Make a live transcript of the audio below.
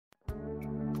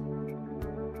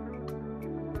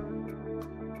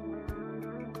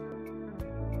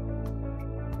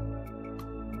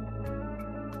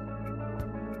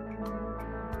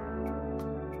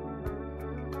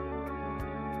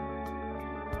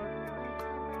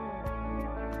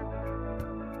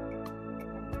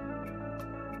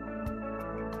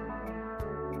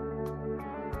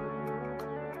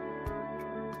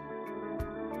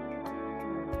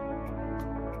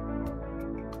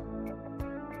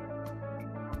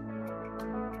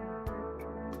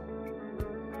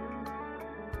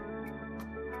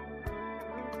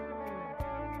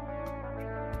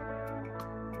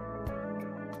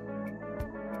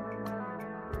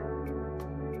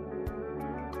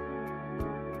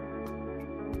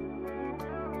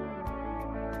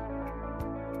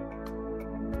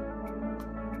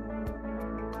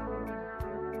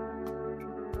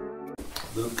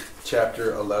Luke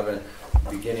chapter 11,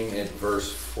 beginning at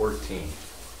verse 14.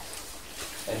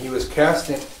 And he was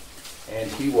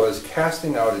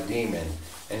casting out a demon,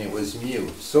 and it was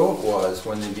mute. So it was,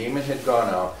 when the demon had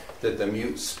gone out, that the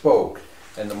mute spoke,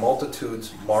 and the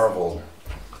multitudes marveled.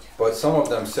 But some of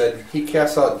them said, He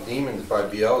casts out demons by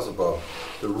Beelzebub,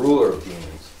 the ruler of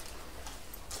demons.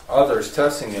 Others,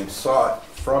 testing him, sought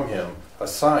from him a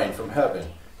sign from heaven.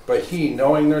 But he,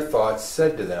 knowing their thoughts,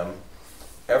 said to them,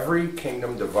 Every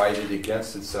kingdom divided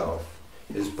against itself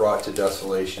is brought to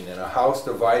desolation, and a house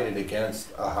divided against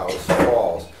a house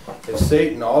falls. If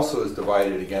Satan also is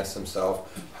divided against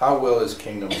himself, how will his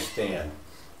kingdom stand?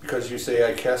 Because you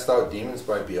say, I cast out demons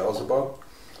by Beelzebub?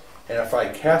 And if I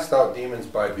cast out demons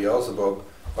by Beelzebub,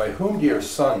 by whom do your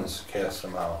sons cast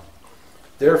them out?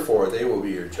 Therefore they will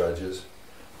be your judges.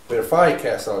 But if I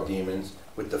cast out demons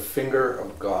with the finger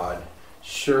of God,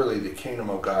 surely the kingdom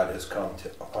of God has come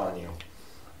upon you.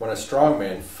 When a strong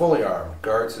man, fully armed,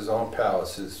 guards his own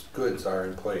palace, his goods are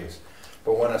in place.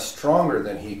 But when a stronger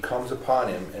than he comes upon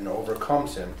him and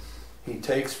overcomes him, he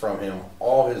takes from him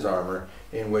all his armor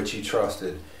in which he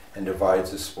trusted and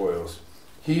divides his spoils.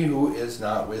 He who is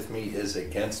not with me is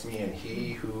against me, and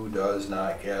he who does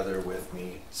not gather with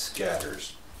me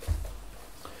scatters.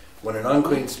 When an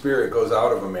unclean spirit goes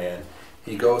out of a man,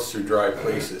 he goes through dry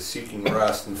places, seeking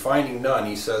rest, and finding none,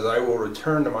 he says, I will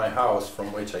return to my house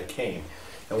from which I came.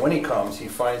 And when he comes, he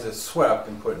finds it swept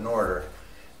and put in order.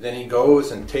 Then he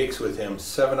goes and takes with him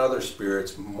 7 other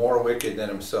spirits more wicked than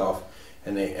himself,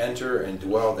 and they enter and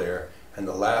dwell there, and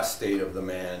the last state of the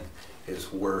man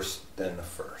is worse than the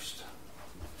first.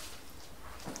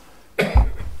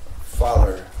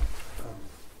 Father,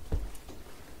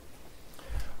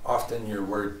 often your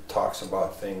word talks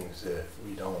about things that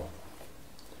we don't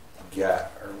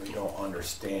get or we don't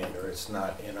understand, or it's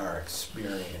not in our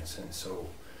experience, and so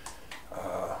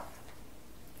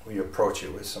we approach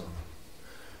it with some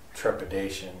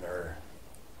trepidation or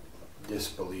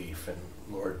disbelief. And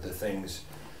Lord,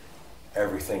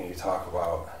 everything you talk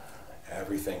about,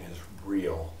 everything is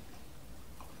real.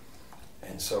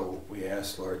 And so we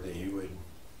ask, Lord, that you would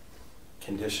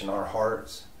condition our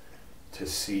hearts to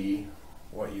see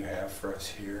what you have for us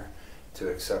here, to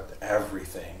accept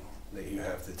everything that you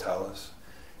have to tell us,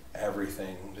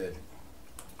 everything that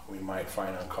we might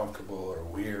find uncomfortable or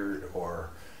weird,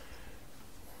 or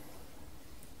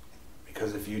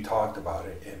because if you talked about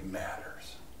it, it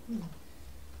matters.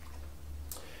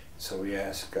 So we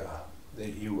ask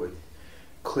that you would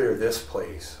clear this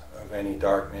place of any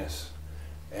darkness,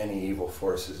 any evil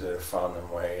forces that have found their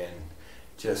way, and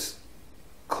just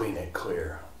clean it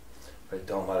clear. But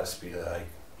don't let us be like,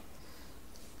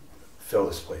 fill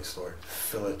this place, Lord.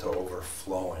 Fill it to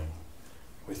overflowing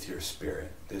with your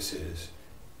Spirit. This is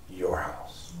your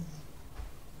house.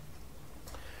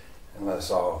 And let us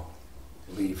all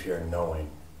leave here knowing,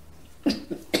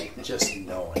 just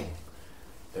knowing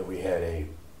that we had a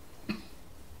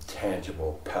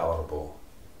tangible, palatable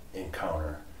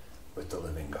encounter with the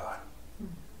living God.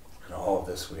 And all of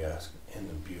this we ask in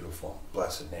the beautiful,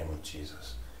 blessed name of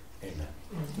Jesus. Amen.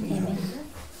 Amen.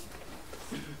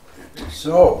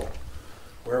 So,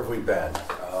 where have we been?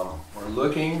 We're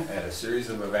looking at a series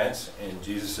of events in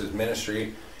Jesus'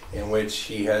 ministry in which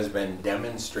he has been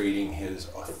demonstrating his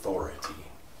authority.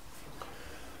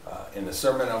 In the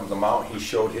Sermon on the Mount, he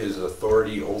showed his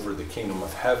authority over the kingdom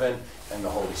of heaven and the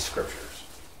Holy Scriptures.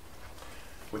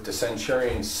 With the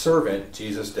centurion's servant,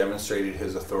 Jesus demonstrated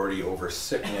his authority over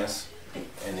sickness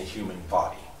and the human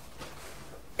body.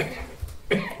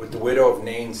 With the widow of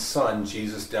Nain's son,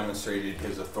 Jesus demonstrated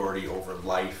his authority over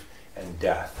life and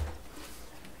death.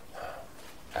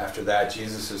 After that,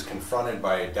 Jesus is confronted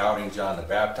by a doubting John the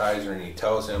Baptizer, and he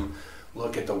tells him,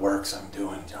 look at the works I'm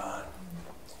doing, John.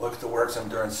 Look at the works I'm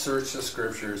doing. Search the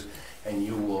Scriptures, and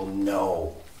you will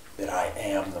know that I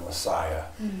am the Messiah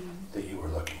that you were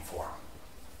looking for.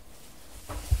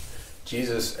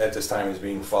 Jesus, at this time, is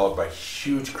being followed by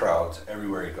huge crowds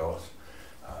everywhere he goes.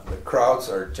 The crowds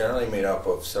are generally made up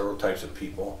of several types of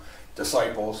people: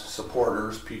 disciples,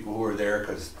 supporters, people who are there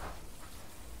because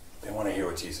they want to hear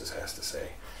what Jesus has to say.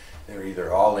 They're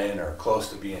either all in or close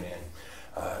to being in.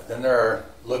 Then there are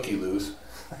looky-loos.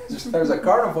 There's a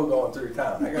carnival going through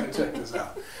town. I got to check this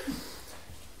out.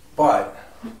 But,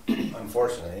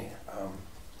 unfortunately,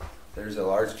 there's a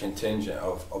large contingent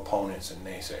of opponents and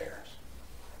naysayers.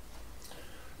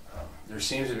 There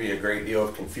seems to be a great deal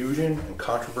of confusion and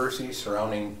controversy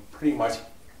surrounding pretty much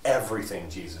everything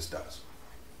Jesus does.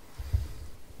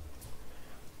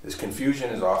 This confusion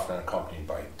is often accompanied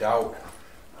by doubt,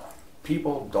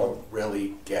 people don't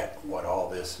really get what all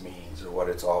this means or what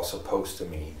it's all supposed to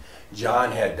mean.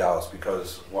 John had doubts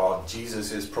because while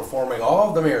Jesus is performing all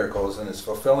of the miracles and is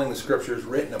fulfilling the scriptures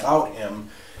written about him,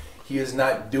 he is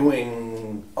not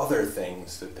doing other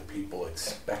things that the people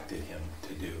expected him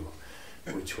to do,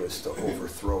 which was to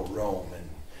overthrow Rome and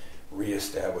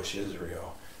reestablish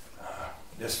Israel.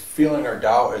 This feeling or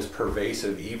doubt is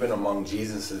pervasive even among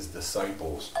Jesus'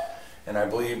 disciples. And I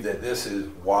believe that this is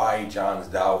why John's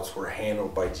doubts were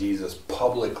handled by Jesus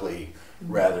publicly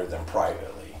rather than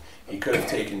privately. He could have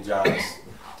taken John's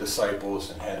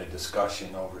disciples and had a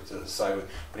discussion over to the side,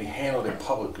 but he handled it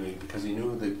publicly because he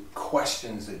knew the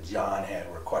questions that John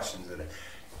had were questions that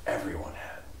everyone had.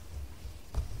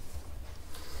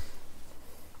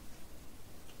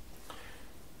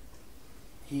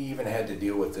 He even had to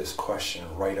deal with this question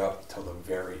right up till the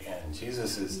very end.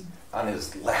 Jesus is on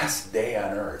his last day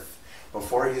on earth.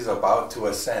 Before he's about to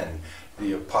ascend,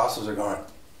 the apostles are going,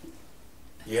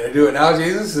 "You going to do it now,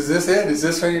 Jesus? Is this it? Is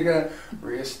this when you're going to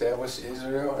reestablish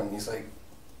Israel?" And he's like,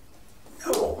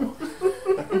 "No.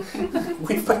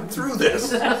 We've been through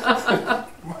this."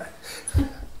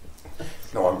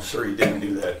 No, I'm sure he didn't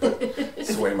do that, but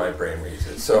it's the way my brain reads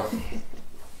it. So,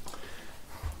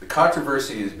 the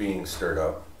controversy is being stirred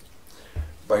up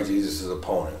by Jesus'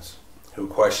 opponents, who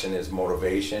question his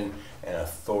motivation and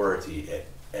authority at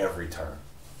every turn.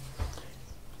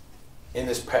 In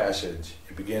this passage,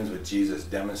 it begins with Jesus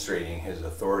demonstrating his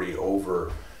authority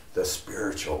over the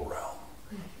spiritual realm.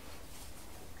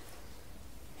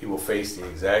 He will face the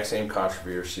exact same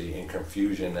controversy and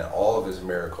confusion that all of his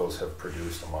miracles have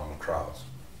produced among the crowds.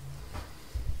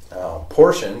 Now,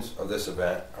 portions of this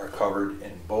event are covered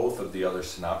in both of the other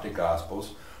synoptic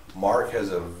gospels. Mark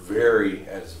has a very,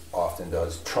 as often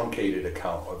does, truncated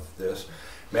account of this.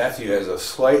 Matthew has a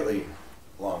slightly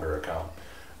longer account,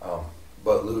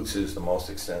 but Luke's is the most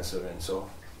extensive, and so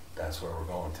that's where we're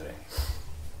going today.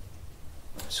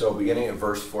 So beginning at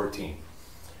verse 14.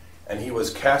 "And he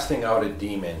was casting out a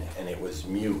demon, and it was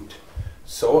mute.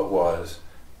 So it was,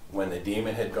 when the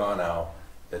demon had gone out,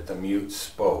 that the mute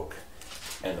spoke,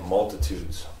 and the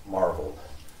multitudes marveled."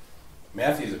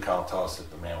 Matthew's account tells us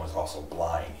that the man was also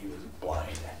blind. He was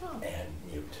blind and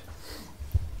mute.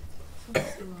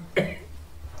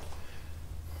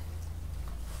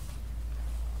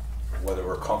 Whether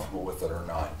we're comfortable with it or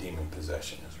not, demon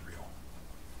possession is real.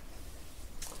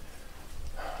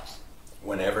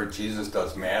 Whenever Jesus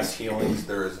does mass healings,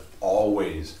 there is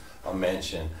always a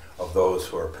mention of those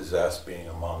who are possessed being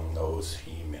among those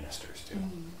he ministers to.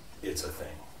 It's a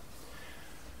thing.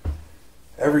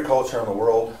 Every culture in the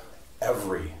world,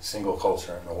 every single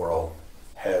culture in the world,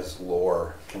 has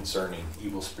lore concerning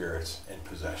evil spirits and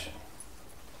possession.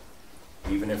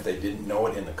 Even if they didn't know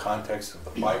it in the context of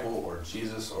the Bible or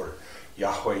Jesus or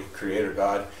Yahweh, Creator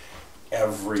God,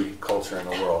 every culture in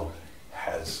the world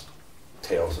has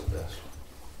tales of this.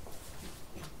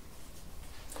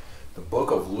 The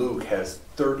book of Luke has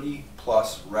 30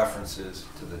 plus references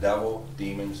to the devil,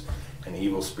 demons, and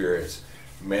evil spirits,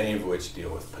 many of which deal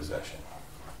with possession.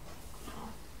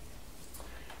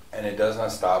 And it does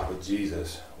not stop with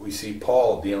Jesus. We see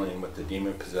Paul dealing with the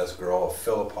demon-possessed girl of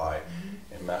Philippi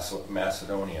in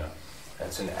Macedonia.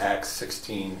 That's in Acts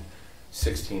 16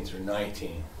 through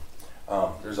 19.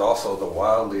 There's also the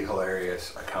wildly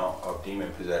hilarious account of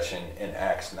demon possession in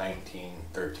Acts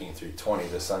 19:13 through 20.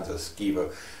 The sons of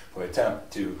Sceva who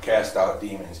attempt to cast out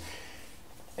demons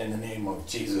in the name of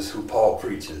Jesus, who Paul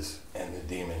preaches. And the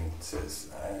demon says,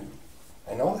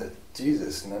 I know that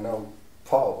Jesus, and I know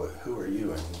Paul, but who are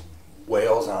you? And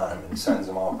wails on him and sends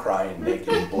them all crying, naked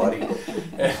and bloody.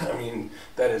 And I mean,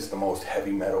 that is the most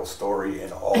heavy metal story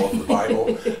in all of the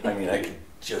Bible. I mean, I could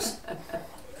just...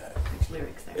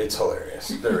 lyrics there. It's hilarious.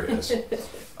 There is.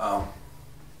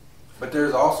 But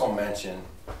there's also mention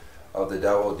of the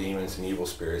devil, demons, and evil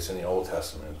spirits in the Old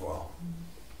Testament as well.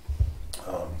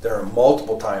 There are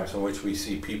multiple times in which we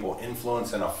see people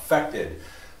influenced and affected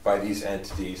by these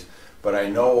entities, but I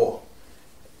know,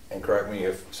 and correct me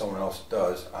if someone else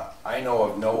does, I know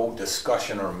of no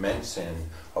discussion or mention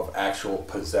of actual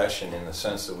possession in the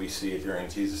sense that we see it during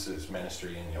Jesus'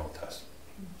 ministry in the Old Testament.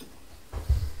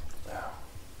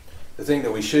 The thing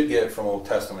that we should get from Old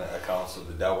Testament accounts of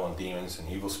the devil and demons and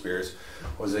evil spirits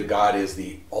was that God is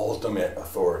the ultimate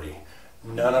authority.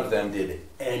 None of them did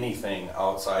anything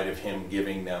outside of him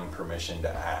giving them permission to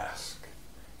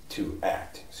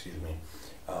act.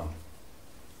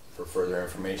 For further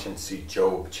information, see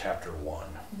Job chapter 1.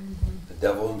 The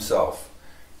devil himself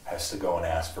has to go and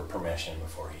ask for permission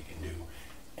before he can do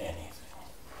anything.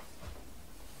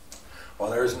 While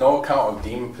there is no account of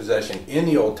demon possession in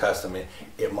the Old Testament,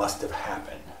 it must have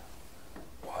happened.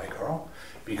 Why? Why, Carl?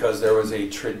 Because there was a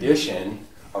tradition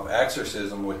of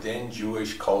exorcism within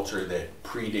Jewish culture that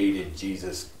predated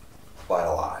Jesus by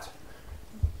a lot.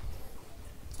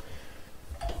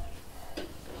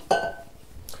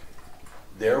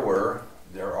 There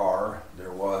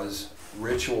was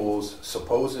rituals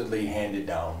supposedly handed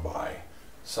down by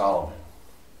Solomon.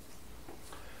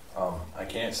 I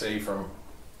can't say from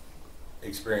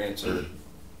experience or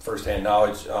firsthand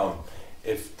knowledge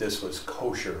if this was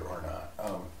kosher or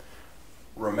not.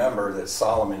 Remember that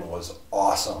Solomon was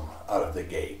awesome out of the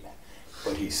gate,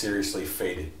 but he seriously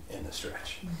faded in the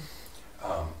stretch.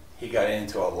 He got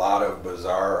into a lot of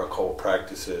bizarre occult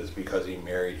practices because he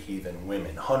married heathen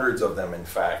women, hundreds of them in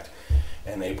fact,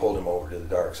 and they pulled him over to the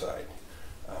dark side.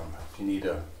 If you need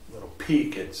a little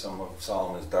peek at some of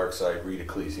Solomon's dark side, read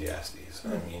Ecclesiastes.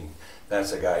 I mean,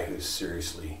 that's a guy who's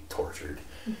seriously tortured.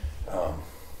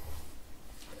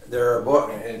 There are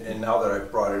books, and now that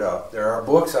I've brought it up, there are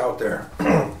books out there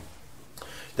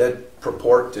that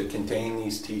purport to contain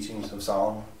these teachings of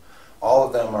Solomon. All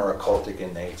of them are occultic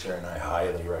in nature, and I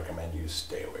highly recommend you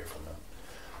stay away from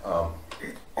them.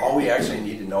 All we actually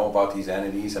need to know about these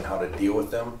entities and how to deal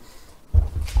with them.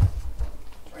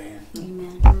 Right?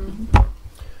 Amen.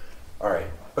 All right,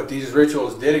 but these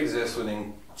rituals did exist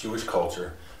within Jewish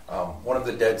culture. One of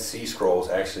the Dead Sea Scrolls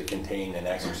actually contained an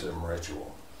exorcism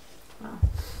ritual. Wow.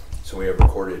 So we have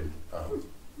recorded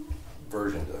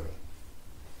versions of it.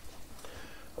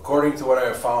 According to what I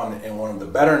have found in one of the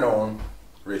better known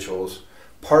rituals,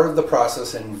 part of the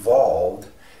process involved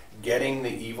getting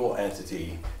the evil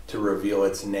entity to reveal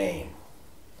its name.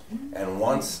 And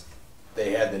once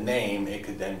they had the name, it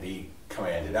could then be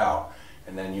commanded out.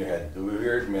 And then you had the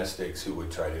weird mystics who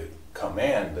would try to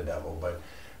command the devil, but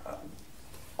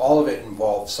all of it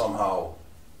involved somehow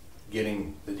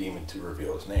getting the demon to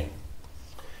reveal his name.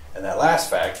 And that last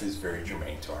fact is very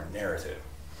germane to our narrative.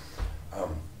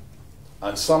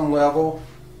 On some level,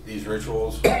 these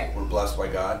rituals were blessed by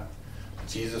God.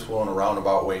 Jesus will, in a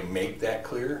roundabout way, make that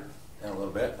clear in a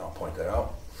little bit, and I'll point that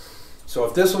out. So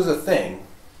if this was a thing,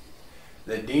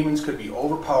 that demons could be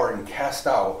overpowered and cast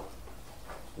out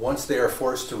once they are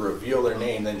forced to reveal their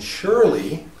name, then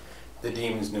surely the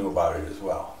demons knew about it as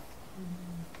well.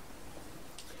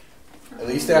 At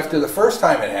least after the first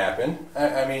time it happened.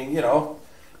 I mean, you know,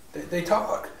 they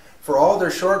talk. For all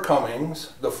their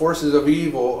shortcomings, the forces of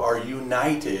evil are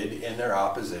united in their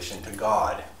opposition to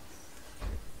God.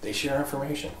 They share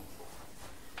information.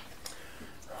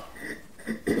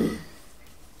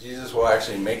 Jesus will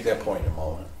actually make that point in a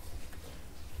moment.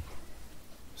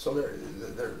 So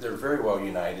they're very well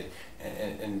united,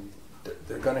 and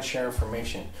they're going to share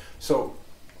information. So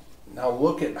now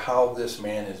look at how this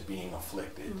man is being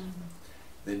afflicted.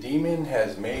 The demon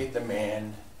has made the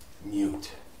man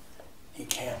mute. He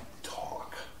can't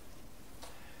talk.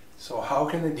 So how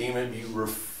can the demon be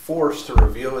forced to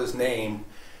reveal his name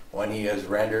when he has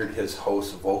rendered his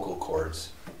host's vocal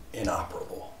cords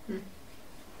inoperable?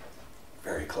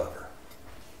 Very clever.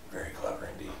 Very clever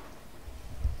indeed.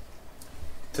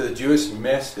 To the Jewish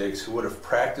mystics who would have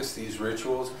practiced these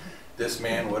rituals, this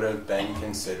man would have been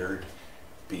considered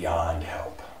beyond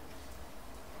help.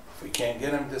 If we can't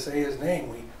get him to say his name,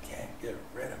 we can't get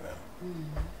rid of him.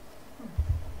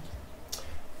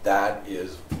 That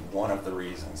is one of the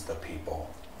reasons the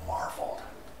people marveled.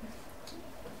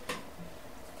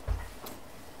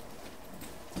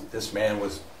 This man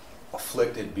was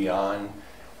afflicted beyond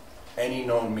any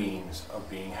known means of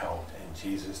being helped, and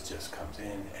Jesus just comes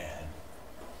in and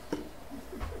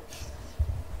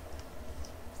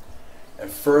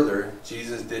further,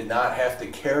 Jesus did not have to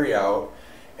carry out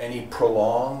any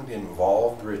prolonged,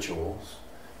 involved rituals.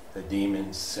 The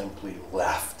demons simply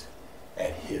left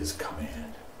at his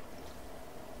command.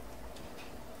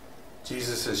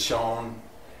 Jesus has shown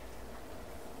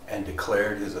and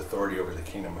declared his authority over the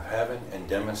kingdom of heaven and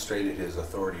demonstrated his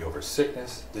authority over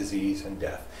sickness, disease, and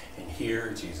death. And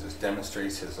here Jesus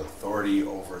demonstrates his authority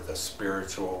over the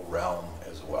spiritual realm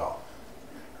as well.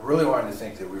 I really wanted to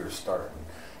think that we were starting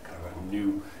kind of a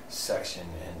new section,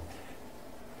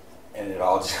 and it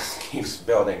all just keeps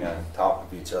building on top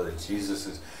of each other. Jesus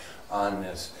is on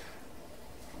this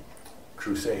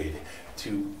crusade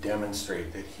to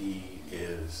demonstrate that he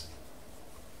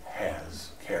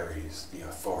carries the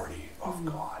authority of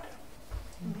God.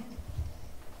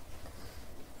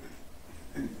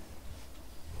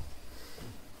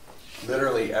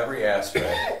 Literally every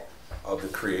aspect of the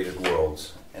created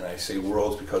worlds, and I say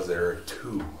worlds because there are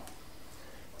two.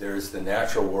 There's the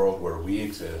natural world where we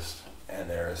exist, and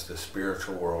there is the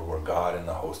spiritual world where God and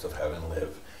the host of heaven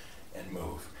live and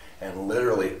move. And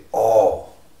literally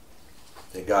all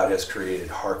that God has created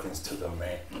hearkens to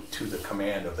the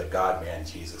command of the God-man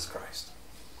Jesus Christ.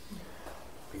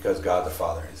 Because God the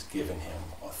Father has given him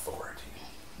authority.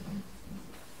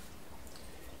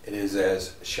 It is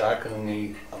as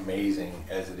shockingly amazing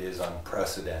as it is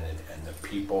unprecedented, and the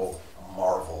people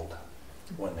marveled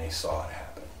when they saw it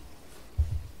happen.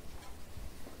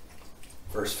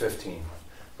 Verse 15.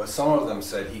 But some of them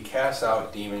said, he casts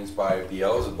out demons by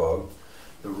Beelzebub,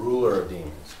 the ruler of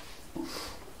demons.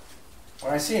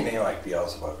 When I see a name like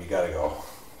Beelzebub, you got to go,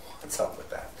 what's up with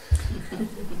that?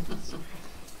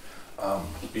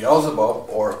 Beelzebub,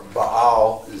 or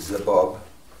Baal-zebub,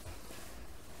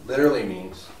 literally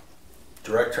means,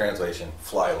 direct translation,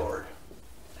 fly lord,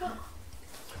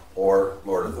 or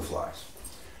Lord of the Flies.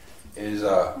 It is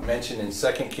mentioned in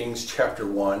 2 Kings chapter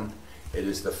 1. It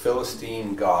is the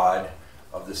Philistine god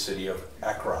of the city of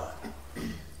Ekron.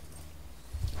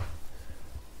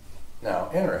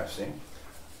 Now, interesting,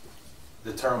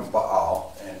 the term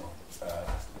Baal, and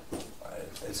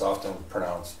it's often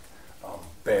pronounced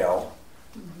Baal,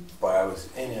 but I was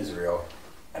in Israel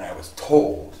and I was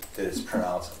told that it's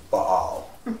pronounced Baal.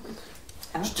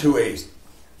 There's two A's.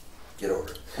 Get over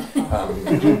it. They're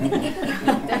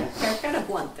kind of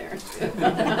blunt there.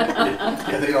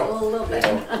 Yeah, they don't. A little bit.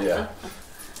 Yeah.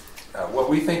 What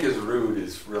we think is rude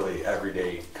is really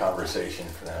everyday conversation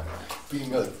for them.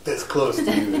 Being this close to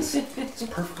you is it's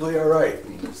perfectly all right.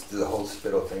 And there's the whole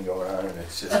spittle thing going on, and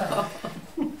it's just.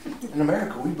 In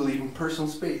America, we believe in personal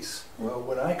space. Well,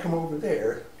 when I come over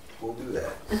there, we'll do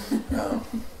that.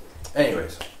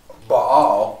 Anyways,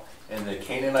 Baal in the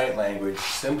Canaanite language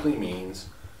simply means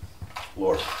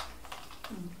Lord.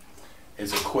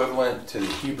 It's equivalent to the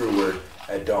Hebrew word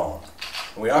Adon.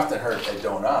 And we often heard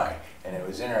Adonai, and it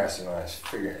was interesting when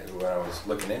I was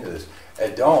looking into this.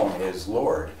 Adon is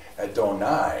Lord.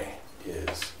 Adonai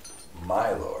is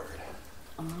my Lord.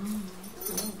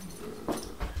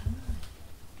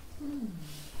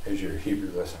 Here's your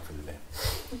Hebrew lesson for the day.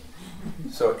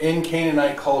 So in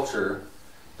Canaanite culture,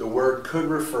 the word could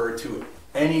refer to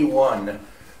any one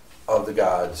of the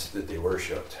gods that they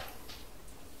worshipped.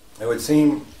 It would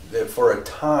seem that for a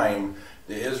time,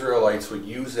 the Israelites would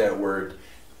use that word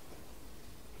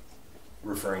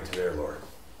referring to their Lord.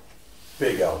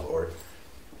 Big L Lord,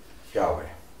 Yahweh.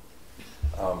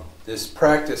 This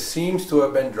practice seems to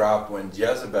have been dropped when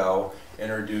Jezebel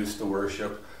introduced the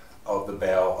worship of the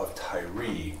Baal of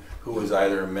Tyre, who was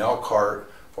either Melkart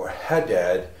or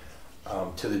Hadad,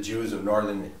 to the Jews of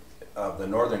the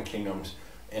northern kingdoms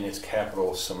in its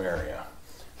capital Samaria.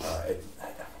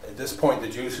 At this point, the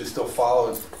Jews who still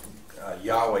followed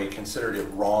Yahweh considered it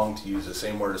wrong to use the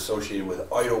same word associated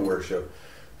with idol worship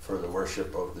for the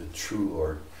worship of the true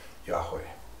Lord Yahweh.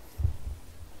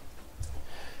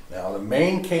 Now, the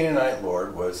main Canaanite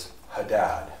lord was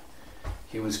Hadad.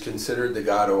 He was considered the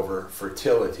god over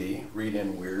fertility, read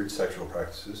in weird sexual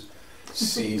practices,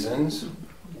 seasons,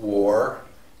 war.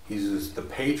 He was the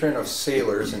patron of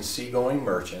sailors and seagoing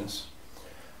merchants,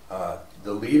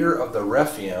 the leader of the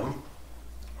Rephaim,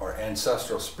 or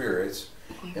ancestral spirits.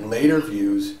 In later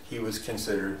views, he was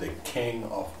considered the king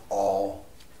of all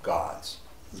gods.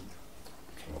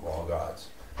 King of all gods.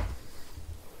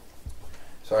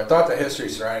 So I thought the history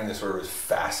surrounding this word was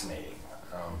fascinating.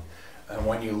 And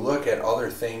when you look at other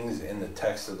things in the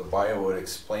text of the Bible, it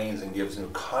explains and gives new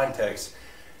context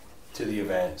to the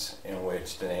events in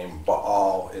which the name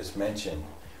Baal is mentioned.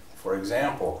 For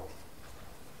example,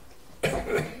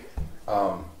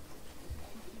 Asa,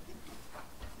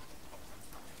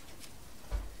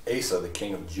 the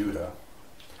king of Judah,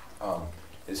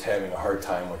 is having a hard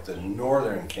time with the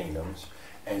northern kingdoms,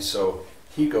 and so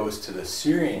he goes to the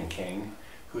Syrian king,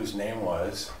 whose name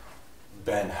was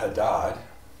Ben-Hadad,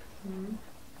 and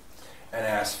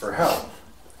asks for help.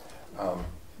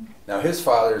 Now his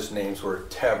father's names were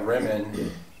Tabrimon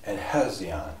and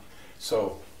Hezion.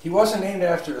 So he wasn't named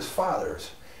after his father's.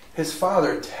 His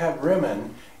father,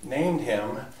 Tabrimon, named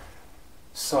him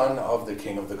son of the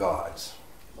king of the gods.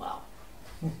 Wow.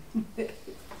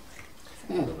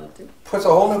 Puts a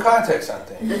whole new context on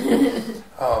things.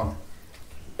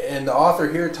 And the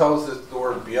author here tells us the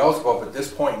word Beelzebub at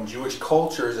this point in Jewish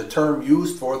culture is a term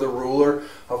used for the ruler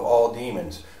of all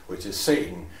demons, which is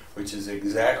Satan, which is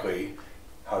exactly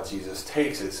how Jesus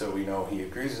takes it, so we know he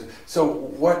agrees with it. So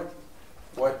what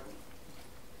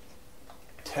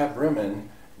Tabrimon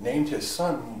named his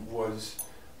son was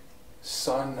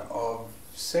son of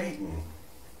Satan.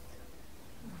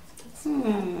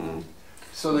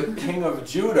 So the king of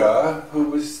Judah,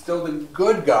 who was still the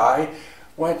good guy,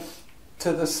 went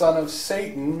to the son of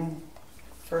Satan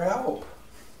for help.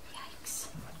 Yikes.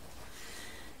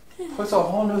 puts a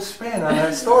whole new spin on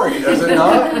that story, does it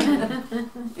not?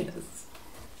 Yes.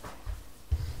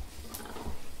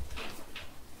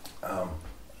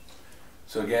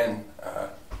 So again,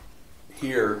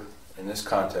 here, in this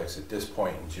context, at this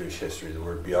point in Jewish history, the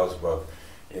word Beelzebub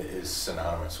is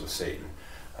synonymous with Satan.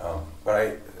 But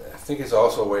I think it's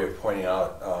also a way of pointing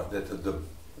out that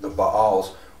the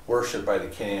Baals worshipped by the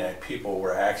Canaanite people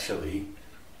were actually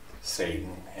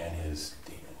Satan and his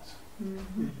demons.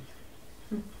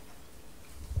 Mm-hmm.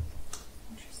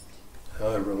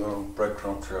 Another little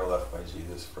breadcrumb trail left by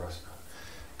Jesus for us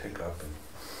to pick up.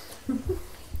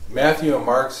 Matthew and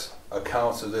Mark's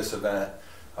accounts of this event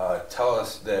tell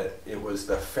us that it was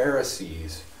the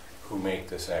Pharisees who make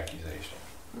this accusation.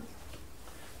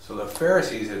 So the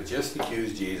Pharisees have just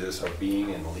accused Jesus of being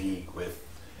in league with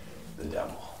the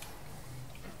devil.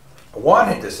 I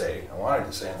wanted to say, I'm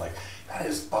like, that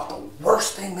is about the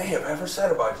worst thing they have ever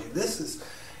said about you.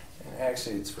 And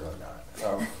actually it's really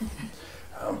not.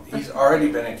 He's already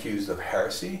been accused of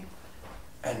heresy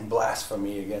and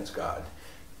blasphemy against God.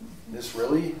 This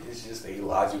really is just a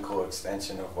logical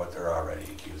extension of what they're already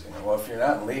accusing him. Well, if you're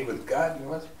not in league with God, you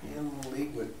must be in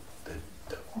league with the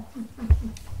devil.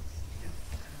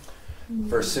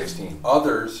 Verse 16,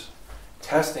 others,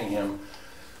 testing him,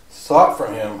 sought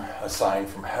from him a sign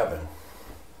from heaven.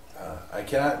 I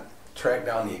cannot track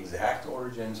down the exact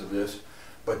origins of this,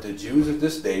 but the Jews of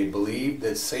this day believed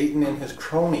that Satan and his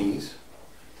cronies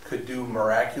could do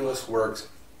miraculous works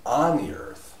on the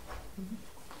earth,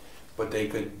 but they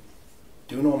could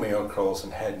do no miracles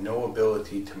and had no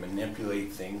ability to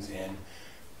manipulate things in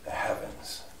the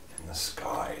heavens, in the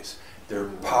skies. Their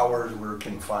powers were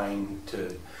confined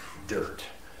to dirt.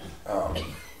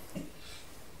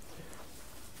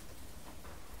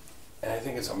 And I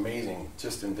think it's amazing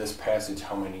just in this passage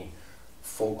how many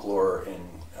folklore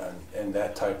and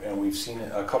that type, and we've seen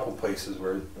it a couple places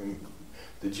where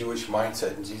the Jewish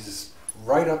mindset and Jesus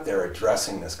right up there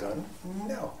addressing this going,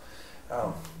 no.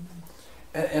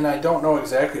 And I don't know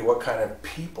exactly what kind of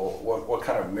people, what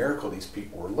kind of miracle these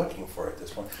people were looking for at this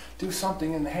point. Do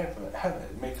something in heaven,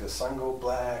 make the sun go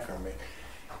black, or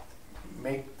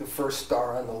make the first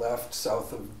star on the left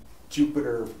south of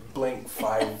Jupiter blink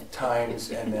 5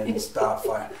 times and then stop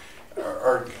 5,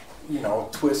 or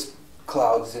twist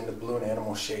clouds into balloon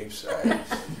animal shapes. I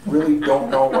really don't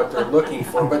know what they're looking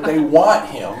for, but they want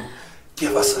him.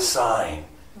 Give us a sign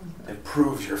that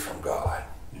proves you're from God.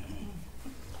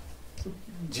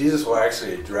 Jesus will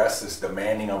actually address this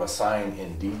demanding of a sign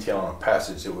in detail in a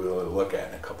passage that we'll look at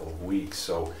in a couple of weeks.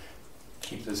 So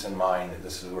keep this in mind, that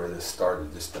this is where this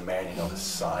started, this demanding of a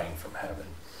sign from heaven.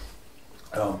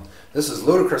 This is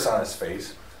ludicrous on its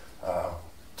face,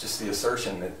 just the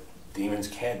assertion that demons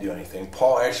can't do anything.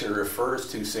 Paul actually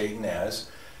refers to Satan as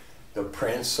the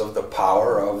prince of the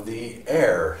power of the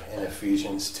air in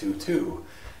Ephesians 2:2.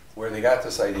 Where they got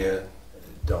this idea,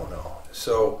 don't know.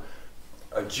 So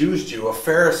a Jew's Jew, a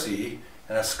Pharisee,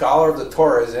 and a scholar of the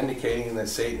Torah is indicating that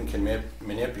Satan can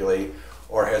manipulate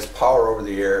or has power over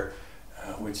the air,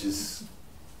 which is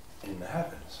in the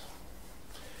heavens.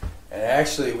 And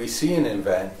actually we see an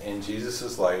event in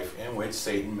Jesus' life in which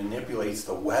Satan manipulates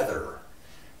the weather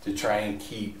to try and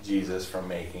keep Jesus from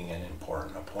making an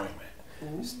important appointment.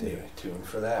 Stay tuned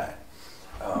for that.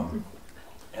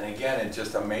 And again, it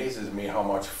just amazes me how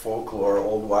much folklore,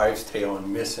 old wives' tale,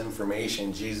 and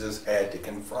misinformation Jesus had to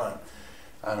confront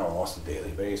on almost a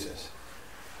daily basis.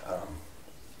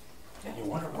 And you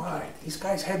wonder why. These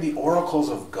guys had the oracles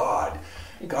of God.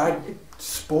 God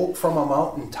spoke from a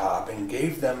mountaintop and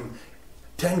gave them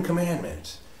 10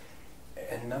 commandments.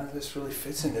 And none of this really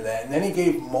fits into that. And then he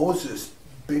gave Moses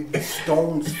big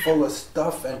stones full of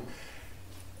stuff, and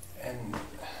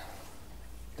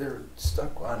they're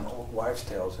stuck on old wives'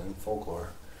 tales and folklore.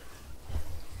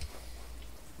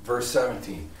 Verse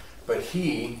 17, but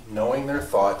he, knowing their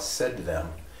thoughts, said to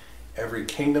them, every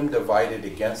kingdom divided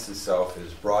against itself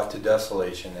is brought to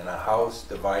desolation, and a house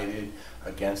divided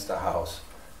against a house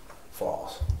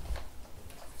falls.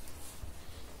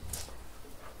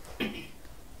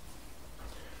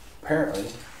 Apparently,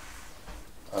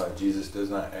 Jesus does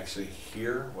not actually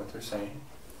hear what they're saying,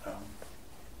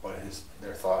 but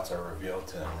their thoughts are revealed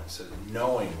to him. It says,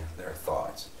 knowing their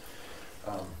thoughts.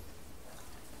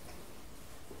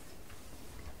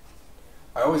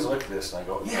 I always look at this and I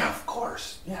go, yeah, of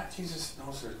course. Yeah, Jesus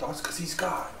knows their thoughts because he's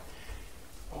God.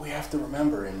 But we have to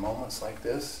remember, in moments like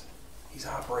this, he's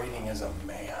operating as a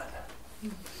man.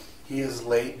 He has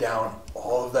laid down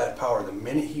all of that power. The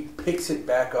minute he picks it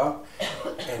back up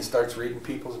and starts reading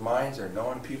people's minds or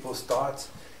knowing people's thoughts,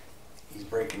 he's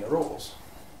breaking the rules.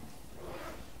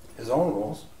 His own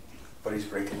rules, but he's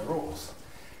breaking the rules.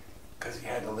 because he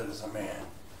had to live as a man.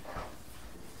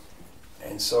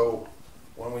 And so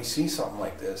when we see something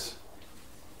like this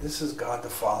is God the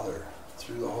Father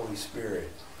through the Holy Spirit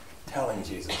telling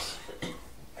Jesus,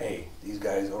 hey, these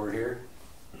guys over here,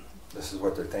 this is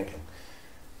what they're thinking.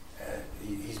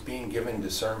 He's being given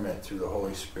discernment through the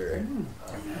Holy Spirit.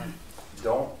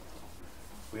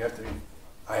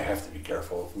 I have to be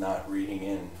careful of not reading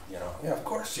in, yeah, of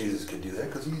course Jesus could do that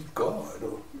because he's God.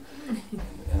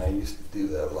 And I used to do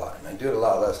that a lot. And I do it a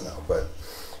lot less now, but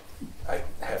I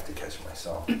have to catch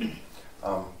myself. And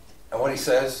what he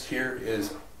says here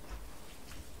is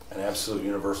an absolute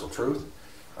universal truth.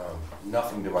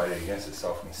 Nothing divided against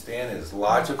itself can stand. It is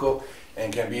logical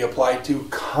and can be applied to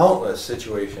countless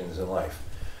situations in life.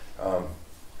 An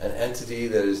entity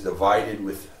that is divided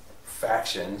with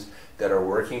factions that are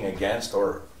working against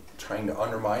or trying to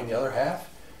undermine the other half,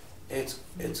 it's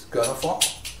gonna fall.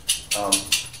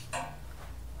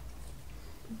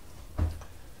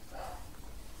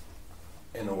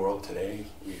 In the world today,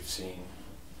 we've seen,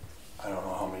 I don't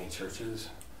know how many churches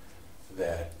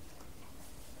that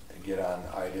get on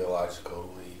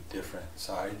ideologically different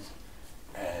sides,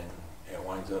 and it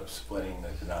winds up splitting the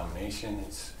denomination.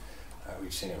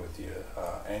 We've seen it with the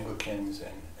Anglicans,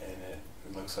 and it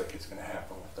looks like it's going to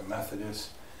happen with the Methodists.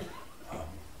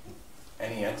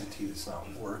 Any entity that's not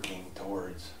working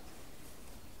towards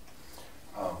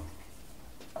on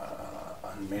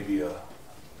maybe a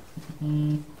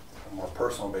more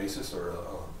personal basis, or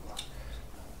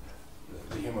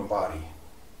the human body,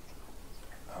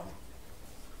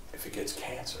 if it gets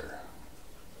cancer,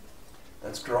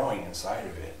 that's growing inside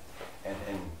of it, and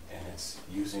it's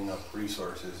using up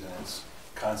resources, and it's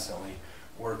constantly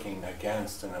working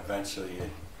against, and eventually it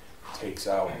takes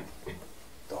out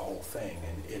the whole thing,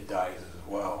 and it dies as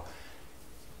well.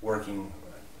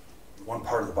 One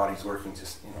part of the body's working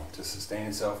just to sustain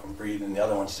itself and breathe, and the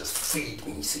other one's just feed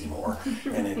me, Seymour,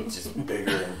 and it's just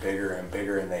bigger and bigger and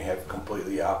bigger, and they have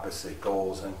completely opposite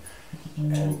goals,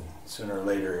 and sooner or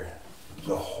later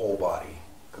the whole body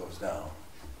goes down.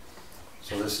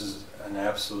 So this is an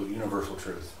absolute universal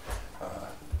truth.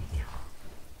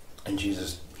 And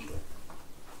Jesus,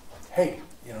 hey,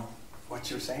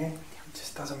 what you're saying, it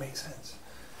just doesn't make sense.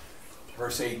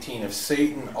 Verse 18, if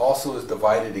Satan also is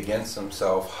divided against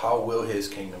himself, how will his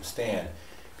kingdom stand?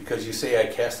 Because you say, I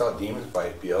cast out demons by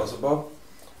Beelzebub.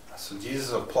 So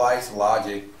Jesus applies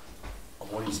logic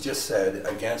of what he's just said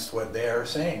against what they are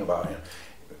saying about him.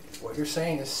 What you're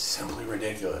saying is simply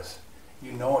ridiculous.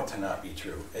 You know it to not be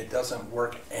true. It doesn't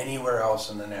work anywhere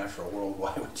else in the natural world.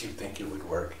 Why would you think it would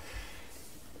work?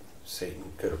 Satan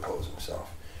could oppose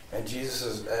himself. And Jesus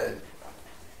is...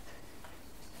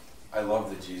 I love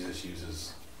that Jesus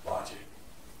uses logic.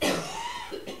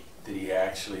 That he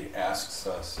actually asks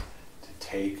us to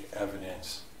take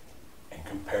evidence and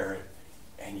compare it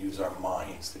and use our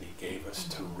minds that he gave us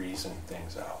to reason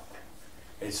things out.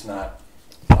 It's not,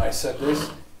 I said this,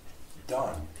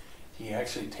 done. He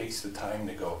actually takes the time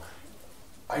to go,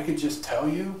 I could just tell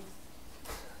you,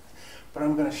 but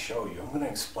I'm going to show you. I'm going to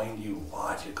explain to you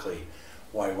logically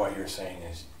why what you're saying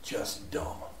is just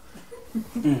dumb.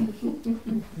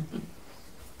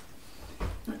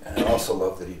 And I also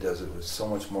love that he does it with so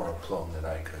much more aplomb than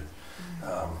I could.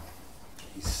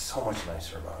 He's so much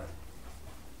nicer about it.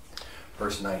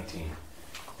 Verse 19.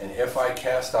 And if I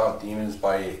cast out demons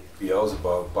by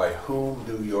Beelzebub, by whom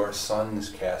do your sons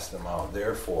cast them out?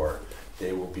 Therefore,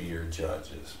 they will be your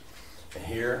judges. And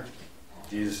here,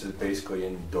 Jesus is basically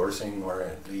endorsing, or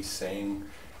at least saying,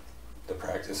 the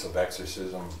practice of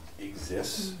exorcism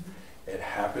exists. It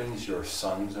happens. Your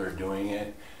sons are doing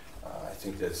it. I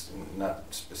think that's not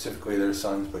specifically their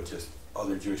sons, but just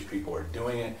other Jewish people are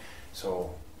doing it.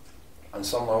 So on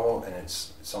some level, and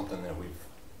it's something that we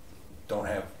don't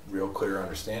have real clear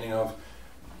understanding of,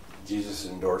 Jesus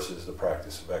endorses the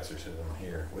practice of exorcism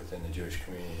here within the Jewish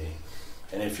community.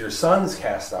 And if your sons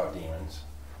cast out demons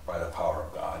by the power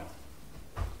of God,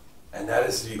 and that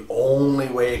is the only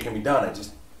way it can be done, I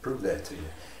just proved that to you,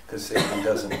 because Satan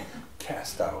doesn't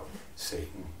cast out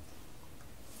Satan,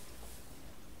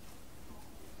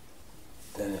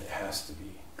 then it has to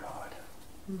be God.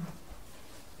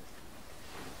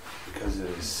 Because it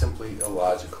is simply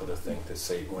illogical to think that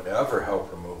Satan would ever help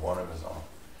remove one of his own.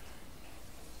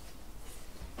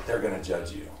 They're going to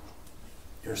judge you.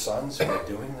 Your sons who are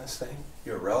doing this thing,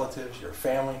 your relatives, your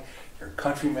family, your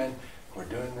countrymen who are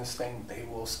doing this thing, they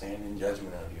will stand in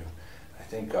judgment of you. I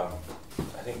think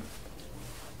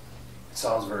it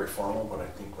sounds very formal, but I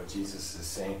think what Jesus is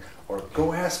saying, or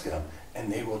go ask them, and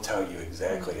they will tell you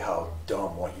exactly how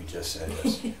dumb what you just said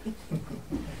is.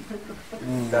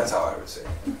 That's how I would say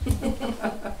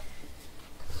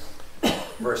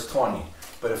it. Verse 20.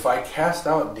 But if I cast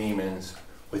out demons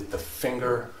with the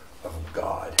finger of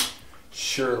God,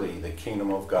 surely the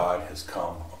kingdom of God has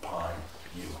come upon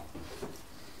you.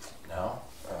 Now,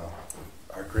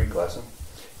 our Greek lesson.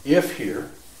 If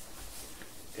here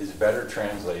is better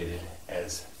translated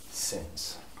as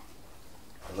since.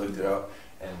 I looked it up,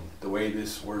 and the way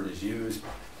this word is used,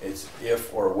 it's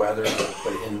if or whether,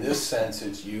 but in this sense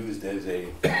it's used as a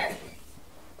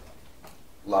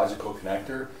logical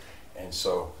connector, and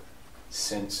so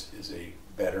since is a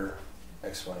better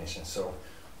explanation. So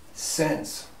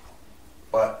since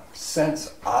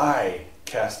I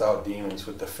cast out demons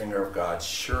with the finger of God,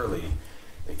 surely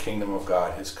the kingdom of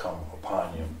God has come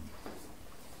upon you.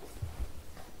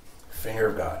 Finger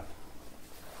of God.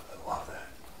 I love that.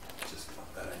 Just love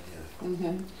that idea.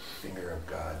 Mm-hmm. Finger of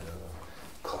God.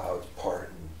 The clouds part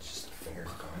and just the fingers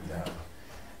going down.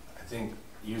 I think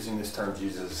using this term,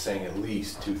 Jesus is saying at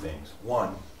least two things.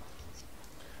 One,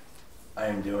 I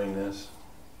am doing this.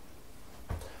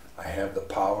 I have the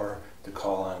power to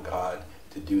call on God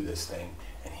to do this thing,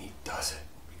 and he does it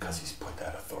because he's put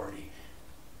that authority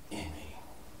in me.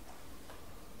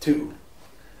 Two,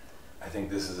 I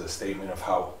think this is a statement of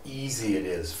how easy it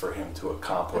is for him to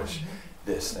accomplish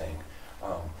this thing.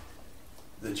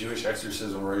 The Jewish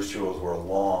exorcism rituals were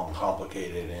long,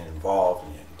 complicated, and involved,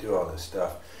 and you had to do all this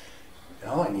stuff.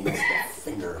 And all I need is the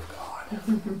finger of God.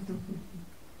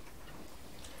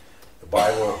 The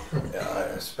Bible,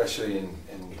 especially in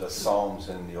the Psalms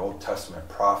and the Old Testament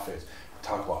prophets,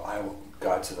 talk about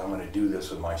God says, I'm going to do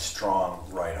this with my strong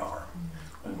right arm.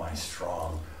 With my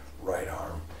strong right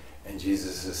arm. And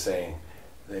Jesus is saying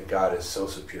that God is so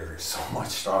superior, so much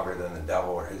stronger than the devil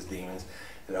or his demons,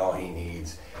 that all he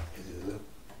needs is a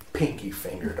pinky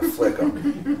finger to flick them,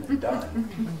 and they're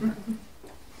done.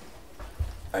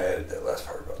 I added that last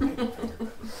part about pinky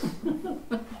finger.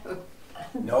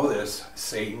 Know this,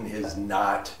 Satan is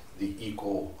not the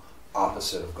equal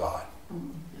opposite of God.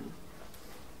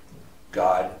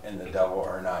 God and the devil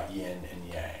are not yin and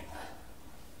yang.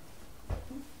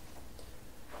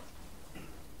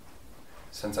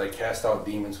 Since I cast out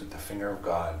demons with the finger of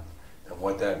God, then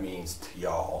what that means to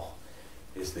y'all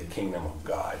is the kingdom of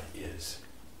God is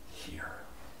here.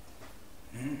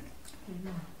 It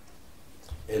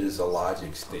is a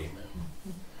logic statement.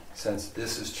 Since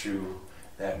this is true,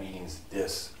 that means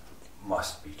this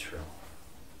must be true.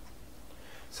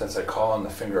 Since I call on the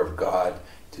finger of God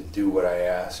to do what I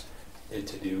ask it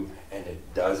to do, and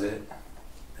it does it,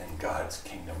 then God's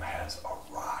kingdom has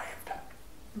arrived.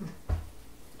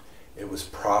 It was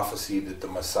prophecy that the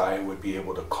Messiah would be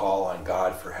able to call on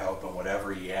God for help, and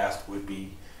whatever he asked would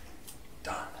be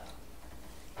done.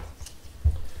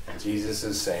 Jesus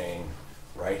is saying,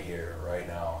 right here, right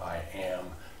now, I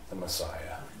am the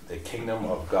Messiah. The kingdom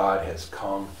of God has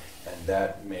come, and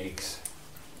that makes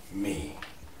me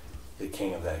the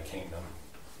king of that kingdom,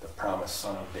 the promised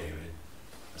son of David,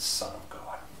 the Son of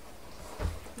God.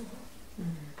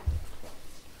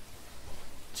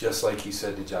 Just like he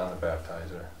said to John the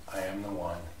Baptizer, I am the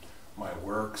one. My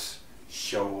works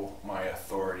show my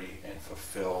authority and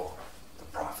fulfill the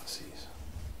prophecies.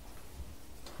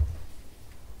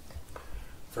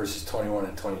 Verses 21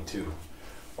 and 22.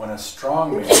 When a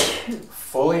strong man,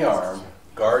 fully armed,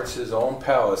 guards his own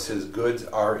palace, his goods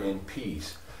are in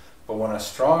peace. But when a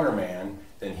stronger man,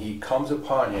 then he comes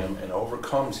upon him and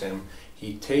overcomes him,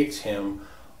 he takes him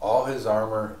all his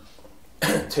armor,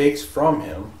 takes from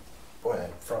him, boy,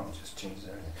 that from just changes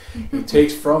everything. He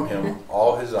takes from him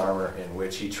all his armor in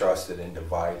which he trusted and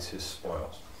divides his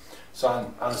spoils. So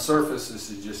on the surface, this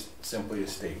is just simply a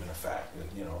statement of fact that,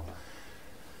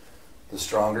 the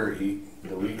stronger eat,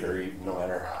 the weaker eat, no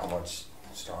matter how much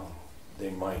strong they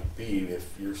might be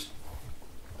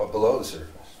but below the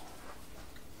surface.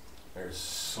 There's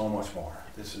so much more.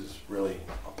 This is really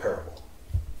a parable.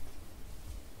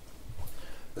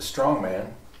 The strong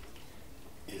man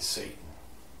is Satan.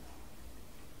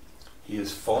 He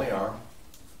is fully armed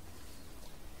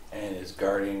and is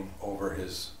guarding over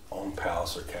his own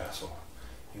palace or castle.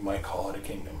 You might call it a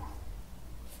kingdom.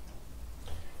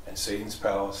 And Satan's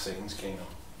palace, Satan's kingdom,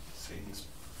 Satan's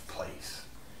place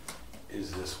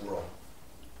is this world.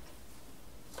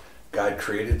 God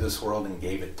created this world and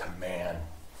gave it to man.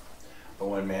 But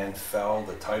when man fell,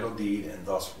 the title deed and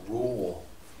thus rule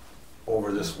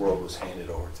over this world was handed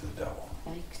over to the devil.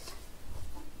 Thanks.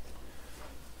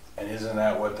 And isn't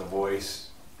that what the voice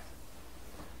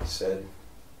said?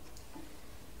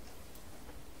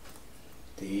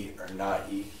 To eat or not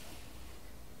eat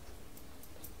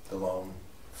the lone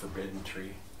forbidden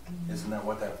tree. Isn't that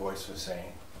what that voice was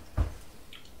saying?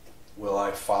 Will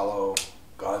I follow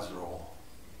God's rule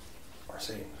or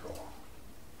Satan's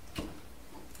rule?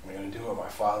 I'm going to do what my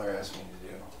Father asked me to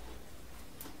do.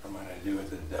 I'm going to do what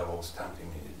the devil's tempting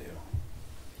me to do.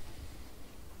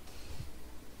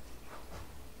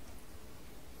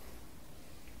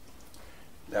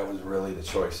 That was really the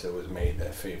choice that was made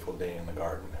that fateful day in the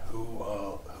garden. Who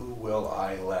will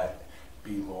I let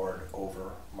be Lord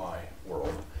over my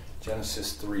world?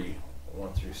 Genesis 3,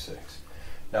 1 through 6.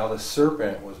 Now the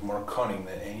serpent was more cunning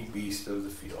than any beast of the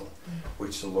field,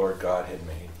 which the Lord God had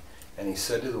made. And he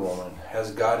said to the woman,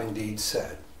 has God indeed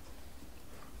said,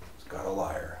 is God a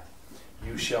liar,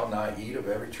 you shall not eat of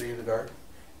every tree of the garden?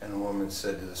 And the woman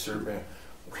said to the serpent,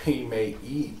 we may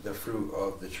eat the fruit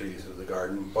of the trees of the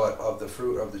garden, but of the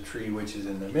fruit of the tree which is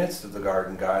in the midst of the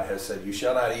garden, God has said, you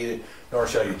shall not eat it, nor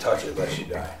shall you touch it, lest you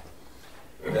die.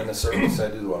 Then the serpent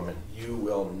said to the woman, you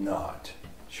will not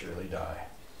surely die.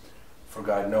 For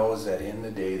God knows that in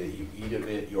the day that you eat of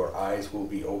it, your eyes will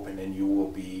be opened, and you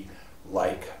will be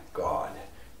like God,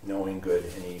 knowing good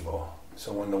and evil.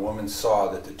 So when the woman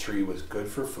saw that the tree was good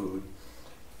for food,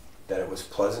 that it was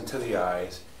pleasant to the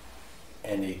eyes,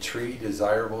 and a tree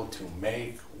desirable to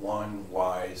make one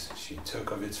wise, she took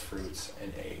of its fruits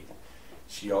and ate.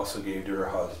 She also gave to her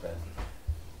husband,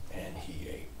 and he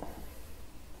ate.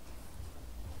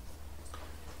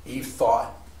 Eve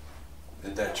thought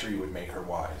that that tree would make her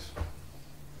wise,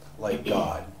 like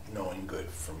God, knowing good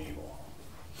from evil.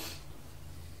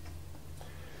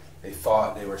 They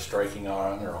thought they were striking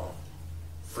out on their own,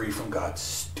 free from God's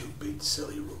stupid,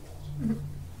 silly rules.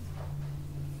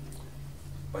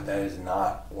 But that is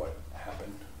not what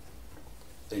happened.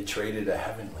 They traded a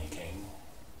heavenly king,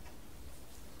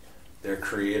 their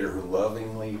creator, who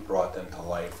lovingly brought them to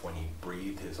life when he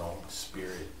breathed his own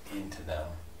spirit into them.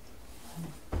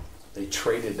 They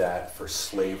traded that for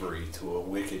slavery to a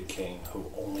wicked king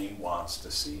who only wants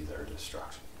to see their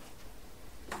destruction.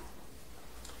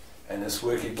 And this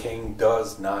wicked king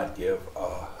does not give a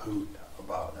hoot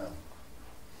about them.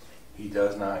 He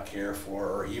does not care for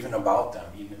or even about them.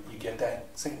 You get that?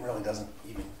 Satan really doesn't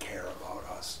even care about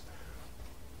us.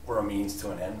 We're a means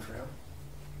to an end for him.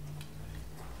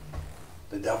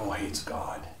 The devil hates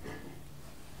God.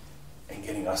 And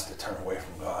getting us to turn away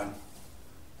from God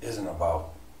isn't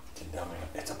about condemning.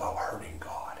 It's about hurting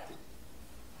God.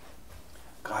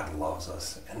 God loves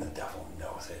us, and the devil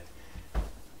knows it.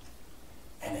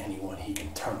 And anyone he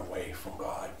can turn away from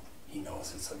God, he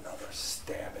knows it's another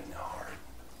stab in the heart.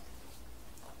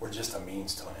 We're just a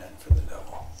means to an end for the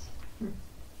devil.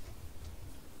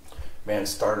 Man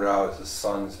started out as the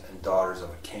sons and daughters of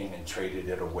a king and traded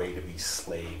it away to be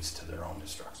slaves to their own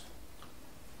destruction.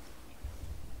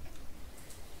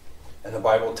 And the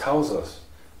Bible tells us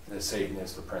that Satan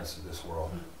is the prince of this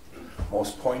world.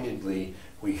 Most pointedly,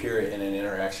 we hear it in an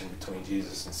interaction between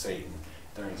Jesus and Satan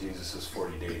during Jesus'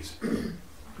 40 days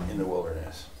in the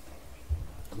wilderness.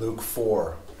 Luke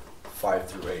 4, 5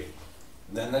 through 8.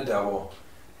 Then the devil,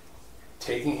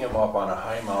 taking him up on a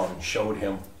high mountain, showed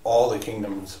him all the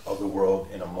kingdoms of the world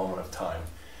in a moment of time.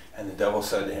 And the devil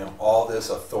said to him, all this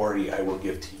authority I will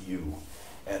give to you,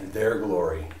 and their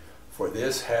glory, for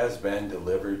this has been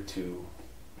delivered to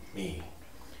me,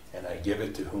 and I give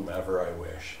it to whomever I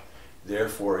wish.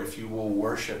 Therefore, if you will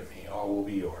worship me, all will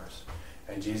be yours.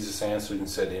 And Jesus answered and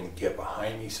said to him, get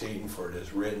behind me, Satan, for it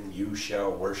is written, you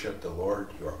shall worship the Lord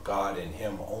your God, and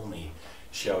him only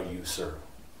shall you serve.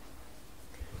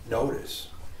 Notice,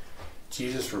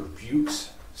 Jesus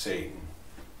rebukes Satan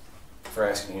for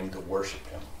asking him to worship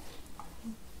him,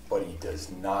 but he does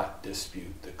not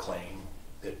dispute the claim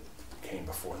that came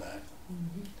before that.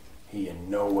 Mm-hmm. He in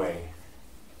no way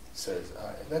says,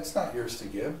 that's not yours to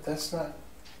give. That's not.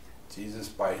 Jesus,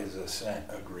 by his assent,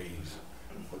 agrees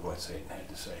with what Satan had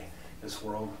to say. This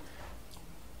world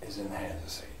is in the hands of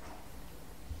Satan.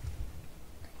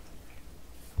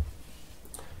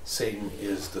 Satan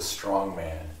is the strong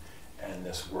man, and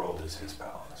this world is his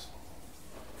palace.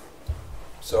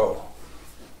 So,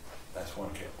 that's one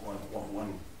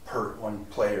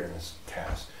player in this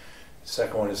cast. The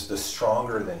second one is the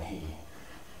stronger than he.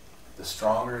 The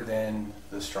stronger than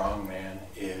the strong man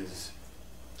is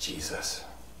Jesus.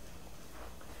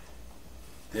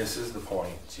 This is the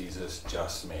point Jesus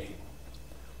just made.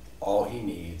 All he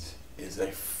needs is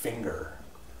a finger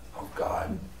of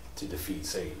God to defeat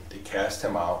Satan, to cast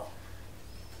him out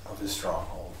of his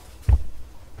stronghold.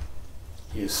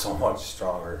 He is so much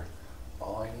stronger.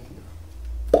 All I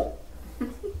need.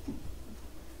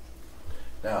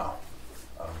 Now,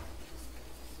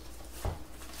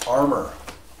 armor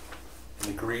in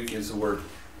the Greek is the word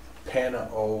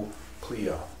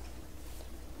panoplia,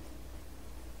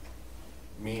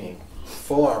 meaning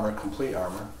full armor, complete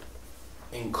armor,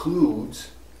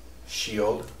 includes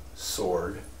shield,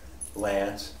 sword,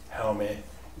 lance, helmet,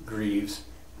 greaves,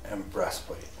 and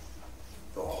breastplate.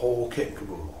 The whole kit and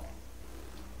caboodle.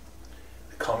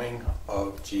 The coming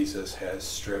of Jesus has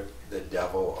stripped the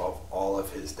devil of all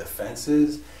of his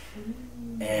defenses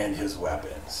and his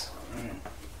weapons.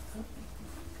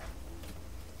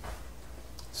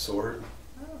 Sword,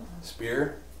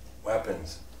 spear,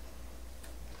 weapons.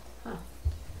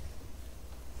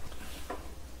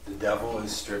 The devil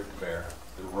is stripped bare.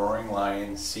 The roaring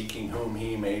lion, seeking whom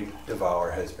he may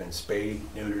devour, has been spayed,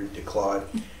 neutered, declawed,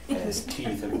 and his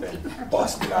teeth have been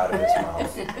busted out of his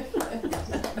mouth.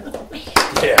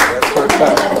 Yeah, that's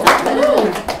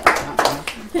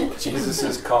what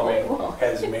Jesus' coming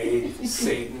has made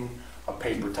Satan a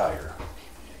paper tiger.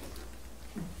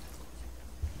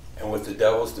 And with the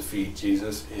devil's defeat,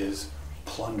 Jesus is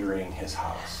plundering his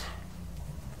house.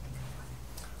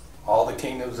 All the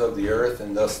kingdoms of the earth,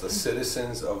 and thus the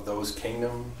citizens of those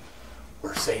kingdoms,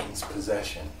 were Satan's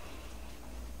possession.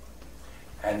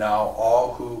 And now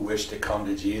all who wish to come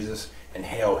to Jesus and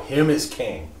hail him as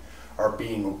king are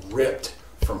being ripped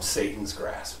from Satan's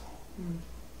grasp.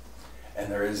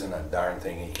 And there isn't a darn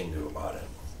thing he can do about it.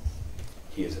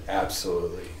 He is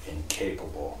absolutely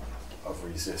incapable of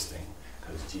resisting,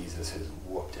 because Jesus has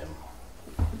whooped him.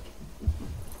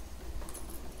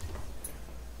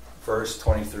 Verse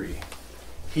 23.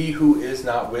 He who is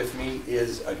not with me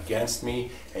is against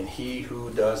me, and he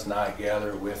who does not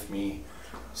gather with me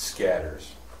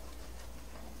scatters.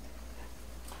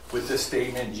 With this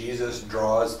statement, Jesus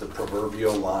draws the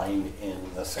proverbial line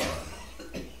in the sand.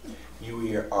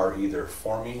 You are either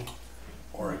for me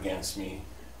or against me.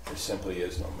 There simply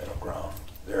is no middle ground.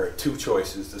 There are two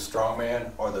choices, the strong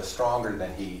man or the stronger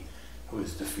than he who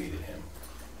has defeated him.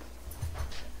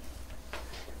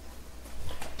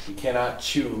 You cannot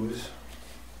choose.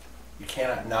 You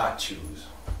cannot not choose.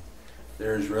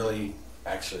 There is really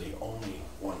actually only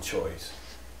one choice,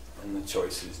 and the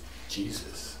choice is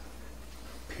Jesus.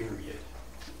 Period.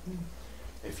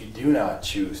 If you do not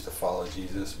choose to follow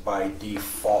Jesus, by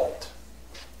default,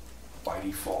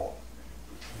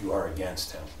 you are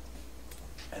against him.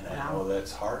 And I know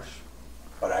that's harsh,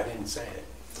 but I didn't say it.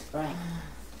 Right.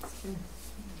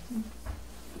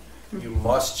 You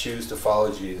must choose to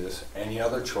follow Jesus. Any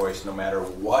other choice, no matter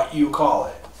what you call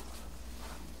it,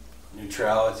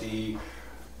 neutrality,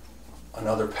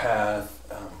 another path,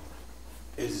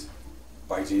 is,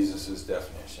 by Jesus'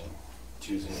 definition,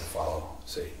 choosing to follow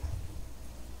Satan.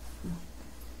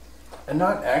 And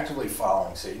not actively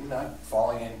following Satan, not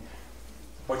falling in,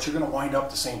 but you're going to wind up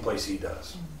the same place he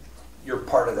does. You're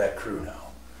part of that crew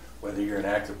now, whether you're an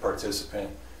active participant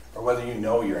or whether you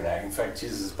know you're an active. In fact,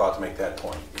 Jesus is about to make that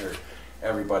point.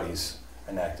 Everybody's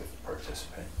an active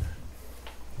participant.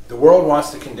 The world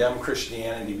wants to condemn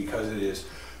Christianity because it is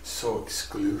so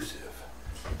exclusive.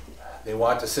 They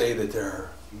want to say that there are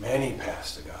many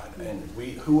paths to God, and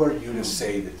who are you to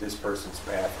say that this person's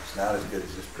path is not as good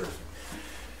as this person?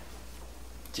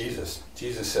 Jesus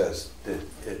says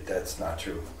that that's not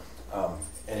true.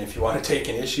 And if you want to take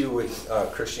an issue with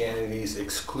Christianity's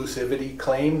exclusivity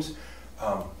claims,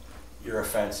 your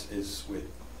offense is with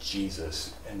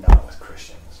Jesus and not with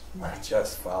Christians. We're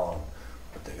just following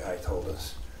what the guy told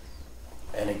us.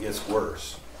 And it gets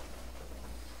worse.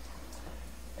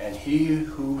 And he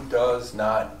who does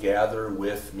not gather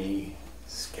with me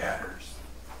scatters.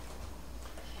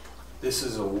 This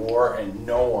is a war, and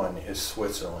no one is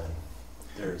Switzerland.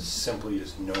 There simply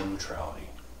is no neutrality.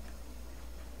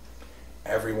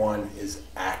 Everyone is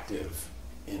active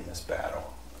in this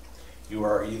battle. You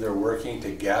are either working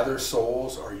to gather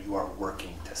souls or you are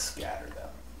working to scatter them.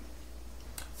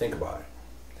 Think about it.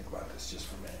 Think about this just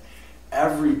for a minute.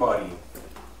 Everybody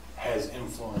has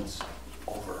influence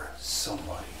over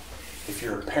somebody. If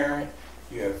you're a parent,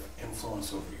 you have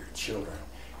influence over your children.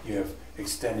 You have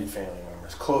extended family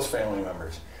members, close family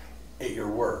members. At your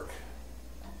work,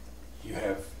 you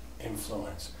have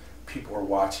influence. People are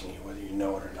watching you, whether you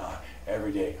know it or not.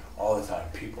 Every day, all the time,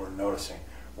 people are noticing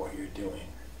what you're doing.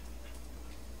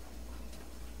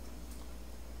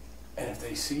 And if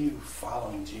they see you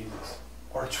following Jesus,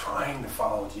 or trying to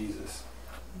follow Jesus,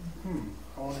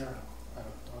 I wonder.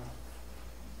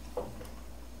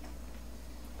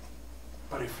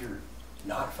 But if you're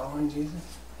not following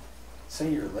Jesus,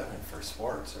 say you're living for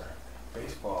sports or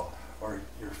baseball or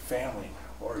your family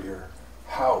or your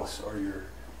house or your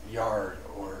yard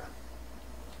or,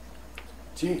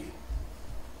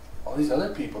 all these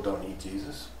other people don't need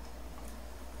Jesus.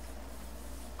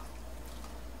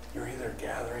 You're either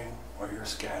gathering or you're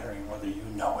scattering, whether you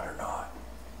know it or not.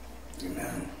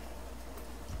 Amen.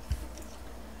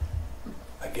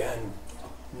 Again,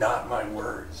 not my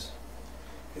words.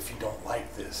 If you don't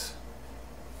like this,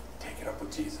 take it up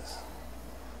with Jesus.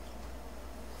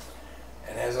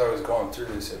 And as I was going through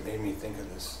this, it made me think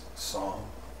of this song.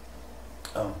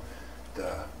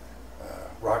 The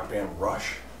rock band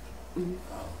Rush.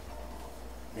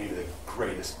 Maybe the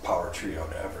greatest power trio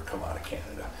to ever come out of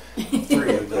Canada.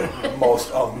 3 of the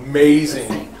most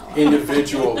amazing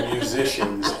individual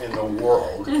musicians in the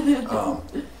world.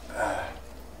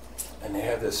 And they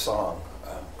had this song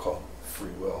called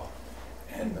Free Will.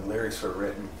 And the lyrics were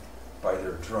written by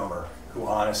their drummer, who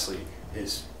honestly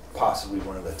is possibly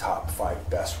one of the top 5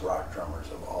 best rock drummers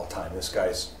of all time. This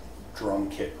guy's drum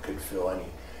kit could fill any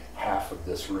half of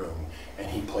this room, and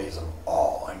he plays them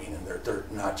all. I mean, and they're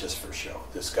not just for show.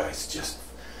 This guy's just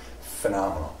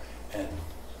phenomenal. And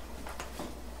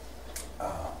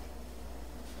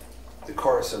the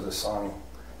chorus of the song,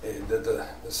 the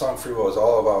song Free Will is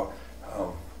all about,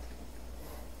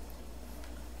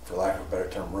 for lack of a better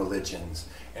term, religions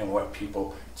and what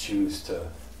people choose to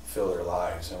fill their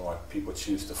lives and what people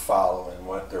choose to follow and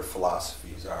what their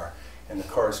philosophies are. And the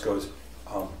chorus goes,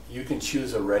 you can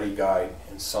choose a ready guide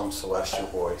in some celestial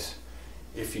voice.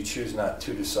 If you choose not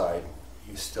to decide,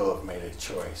 you still have made a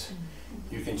choice.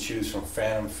 You can choose from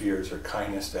phantom fears or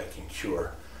kindness that can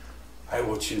cure. I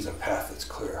will choose a path that's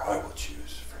clear. I will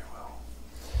choose free will.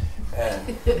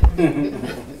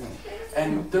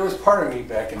 And there was part of me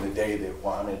back in the day that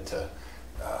wanted to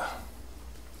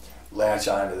latch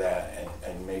onto that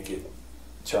and make it,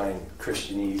 try and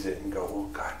Christianese it and go, oh,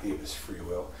 God gave us free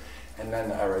will. And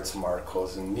then I read some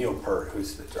articles, and Neil Peart,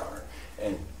 who's the drummer,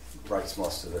 and writes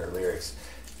most of their lyrics.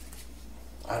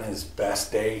 On his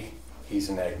best day, he's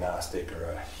an agnostic or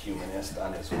a humanist.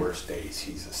 On his worst days,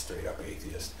 he's a straight-up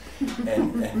atheist.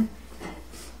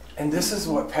 And this is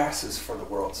what passes for the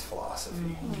world's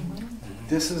philosophy.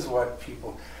 This is what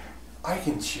people... I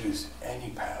can choose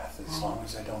any path as long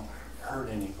as I don't hurt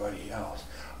anybody else.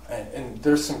 And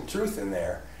there's some truth in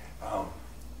there.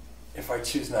 If I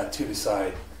choose not to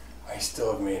decide, I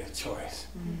still have made a choice.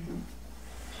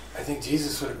 I think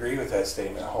Jesus would agree with that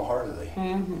statement wholeheartedly.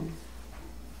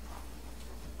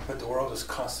 But the world is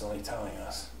constantly telling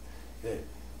us that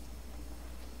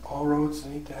all roads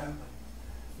lead to heaven.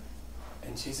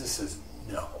 And Jesus says,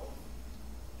 no.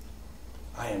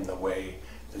 I am the way,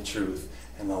 the truth,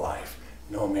 and the life.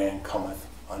 No man cometh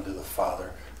unto the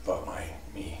Father but by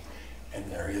me.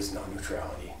 And there is no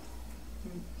neutrality.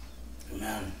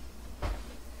 Amen.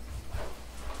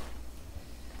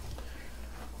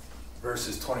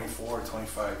 Verses 24,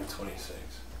 25, and 26.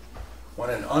 When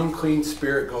an unclean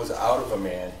spirit goes out of a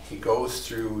man, he goes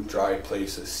through dry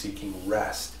places seeking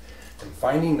rest. And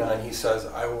finding none, he says,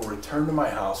 I will return to my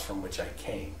house from which I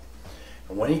came.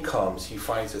 And when he comes, he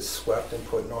finds it swept and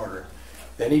put in order.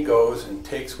 Then he goes and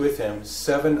takes with him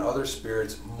 7 other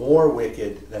spirits more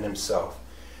wicked than himself.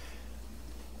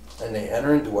 And they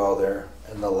enter and dwell there,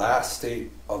 and the last state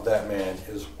of that man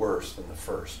is worse than the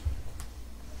first.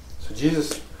 So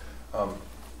Jesus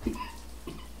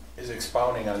is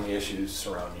expounding on the issues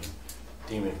surrounding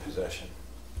demon possession.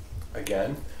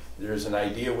 Again, there's an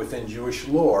idea within Jewish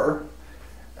lore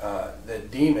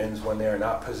that demons, when they are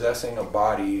not possessing a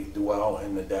body, dwell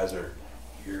in the desert,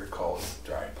 here called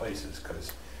dry places,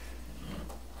 because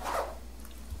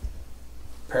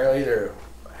apparently they're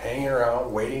hanging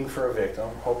around waiting for a victim,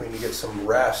 hoping to get some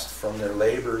rest from their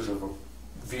labors of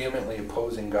vehemently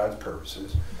opposing God's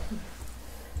purposes.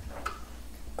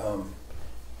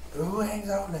 Who hangs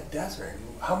out in the desert?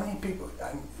 How many people?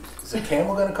 Is a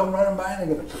camel going to come running by and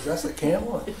they're going to possess a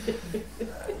camel?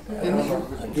 I don't know.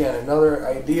 Again, another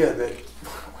idea that,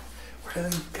 where do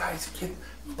these guys get?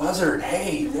 Buzzard,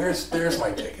 hey, there's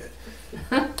my ticket.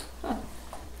 I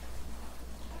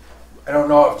don't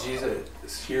know if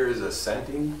Jesus here is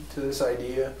assenting to this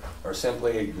idea or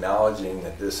simply acknowledging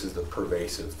that this is the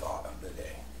pervasive thought of the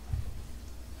day.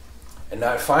 And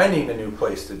not finding a new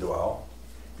place to dwell,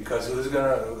 because who's he going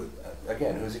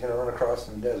to run across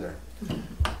in the desert?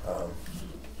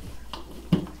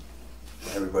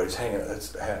 Everybody's hanging out. That's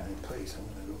the happening place. I'm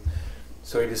gonna go.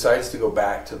 So he decides to go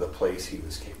back to the place he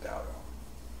was kicked out of.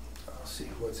 I'll see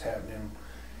what's happening.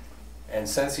 And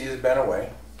since he has been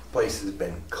away, the place has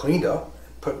been cleaned up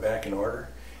and put back in order,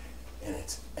 and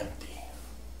it's empty,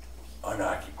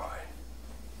 unoccupied.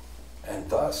 And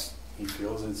thus, he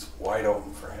feels it's wide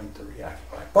open for him to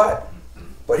reoccupy.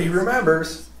 But he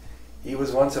remembers he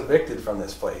was once evicted from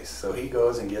this place. So he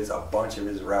goes and gets a bunch of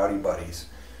his rowdy buddies,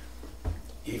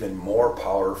 even more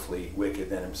powerfully wicked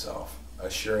than himself,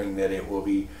 assuring that it will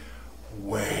be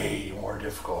way more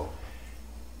difficult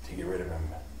to get rid of him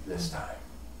this time.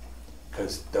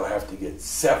 Because they'll have to get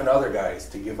 7 other guys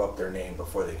to give up their name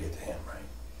before they get to him, right?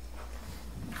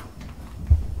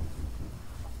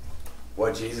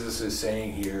 What Jesus is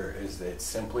saying here is that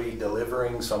simply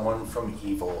delivering someone from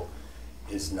evil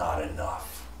is not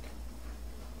enough.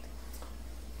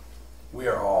 We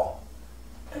are all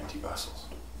empty vessels.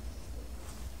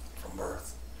 From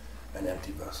birth, an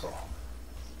empty vessel.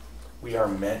 We are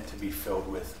meant to be filled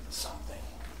with something.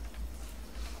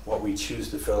 What we choose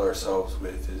to fill ourselves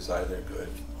with is either good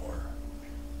or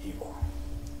evil.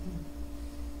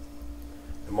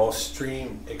 The most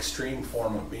extreme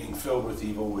form of being filled with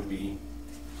evil would be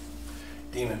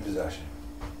demon possession.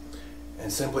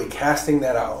 And simply casting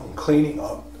that out and cleaning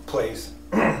up the place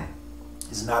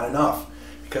is not enough,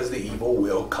 because the evil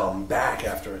will come back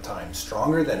after a time,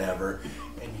 stronger than ever,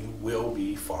 and you will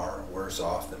be far worse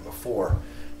off than before.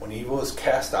 When evil is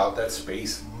cast out, that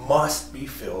space must be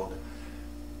filled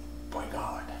by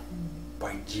God,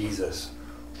 by Jesus,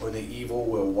 or the evil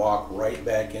will walk right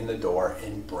back in the door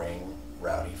and bring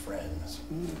rowdy friends.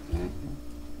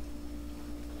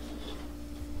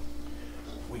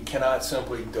 We cannot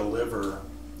simply deliver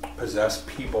possessed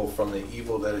people from the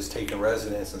evil that has taken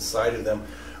residence inside of them.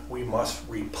 We must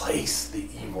replace the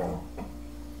evil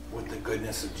with the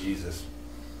goodness of Jesus.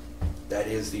 That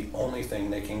is the only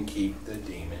thing that can keep the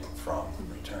demon from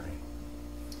returning.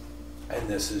 And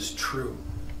this is true.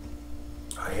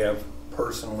 I have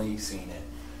personally seen it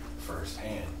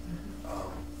firsthand.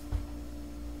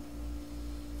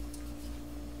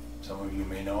 Some of you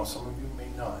may know, some of you may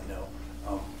not know.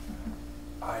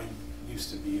 I used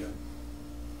to be a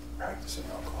practicing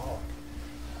alcoholic.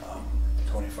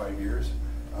 25 years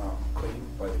clean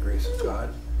by the grace of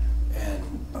God.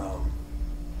 And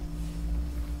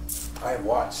I have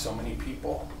watched so many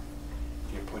people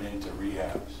get put into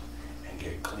rehabs and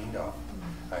get cleaned up.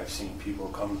 I've seen people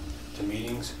come to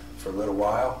meetings for a little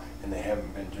while and they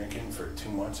haven't been drinking for 2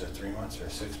 months or 3 months or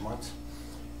 6 months,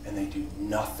 and they do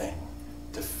nothing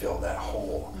to fill that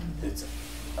hole. It's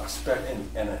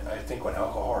and I think when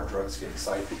alcohol or drugs get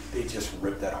inside, they just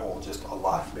rip that hole just a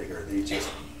lot bigger. They just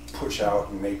push out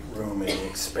and make room and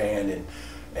expand and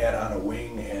add on a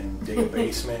wing and dig a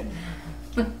basement.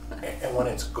 And when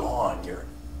it's gone, you're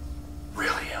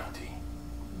really empty.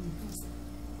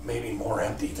 Maybe more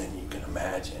empty than you can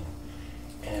imagine.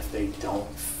 And if they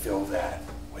don't fill that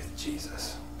with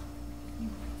Jesus,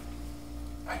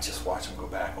 I just watch them go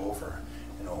back over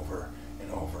and over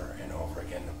and over and over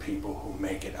again. The people who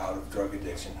make it out of drug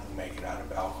addiction, who make it out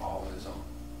of alcoholism,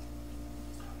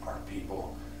 are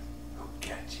people who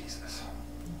get Jesus,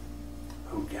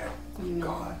 who get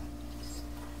God.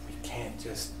 We can't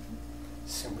just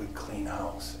simply clean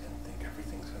house and think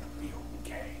everything's going to be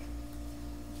okay.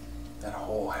 That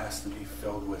hole has to be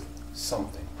filled with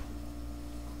something.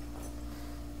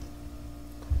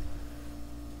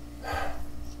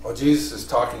 Well, Jesus is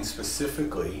talking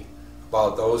specifically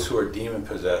about those who are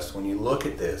demon-possessed. When you look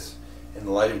at this, in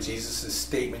the light of Jesus'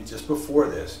 statement just before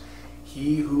this,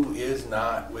 he who is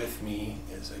not with me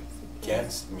is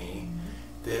against me.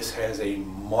 This has a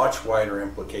much wider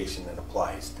implication that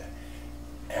applies to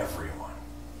everyone.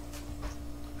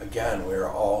 Again, we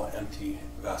are all empty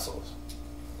vessels.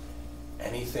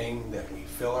 Anything that we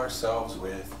fill ourselves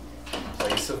with in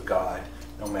place of God,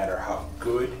 no matter how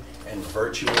good and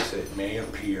virtuous it may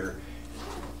appear,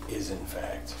 is in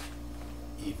fact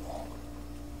evil.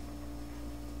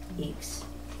 Eeks.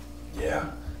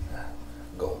 Yeah.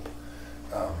 Gulp.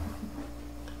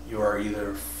 You are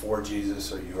either for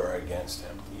Jesus or you are against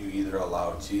him. You either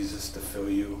allow Jesus to fill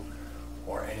you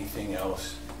or anything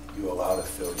else you allow to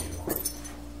fill you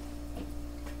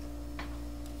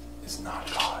is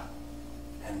not God,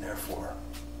 and therefore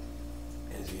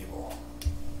is evil.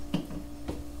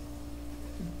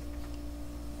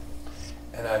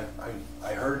 And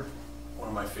I heard one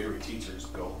of my favorite teachers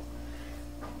go,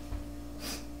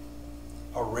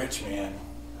 a rich man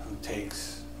who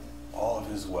takes all of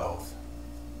his wealth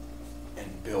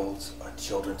and builds a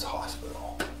children's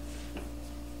hospital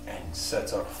and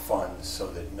sets up funds so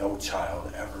that no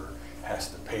child ever has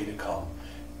to pay to come.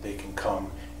 They can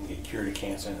come and get cured of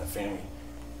cancer in the family.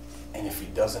 And if he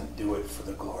doesn't do it for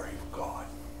the glory of God,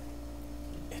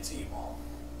 it's evil.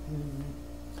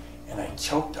 And I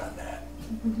choked on that.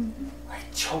 I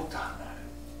choked on that.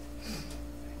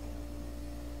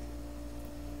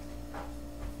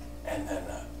 And then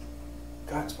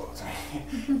God spoke to me.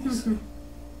 He said,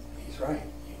 he's right.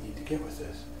 You need to get with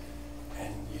this.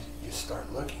 And you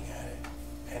start looking at it.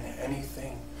 And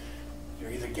anything,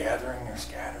 you're either gathering or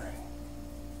scattering.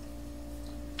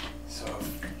 So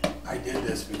if I did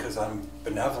this because I'm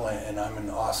benevolent and I'm an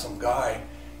awesome guy,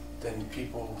 then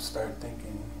people start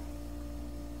thinking,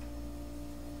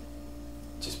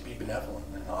 just be benevolent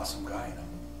and an awesome guy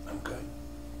and I'm good.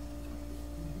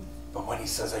 But when he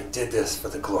says, I did this for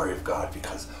the glory of God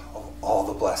because of all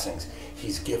the blessings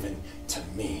he's given to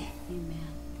me, Amen.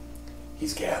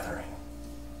 he's gathering.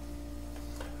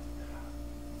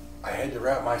 I had to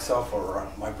wrap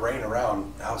my brain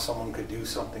around how someone could do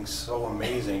something so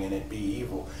amazing and it be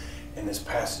evil. And this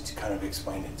passage kind of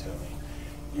explained it to me.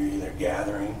 You're either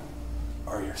gathering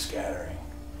or you're scattering.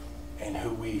 And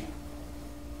who we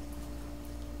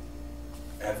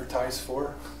advertise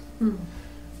for,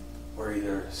 we're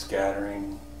either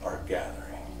scattering or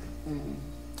gathering.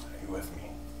 Are you with me?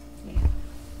 Yeah.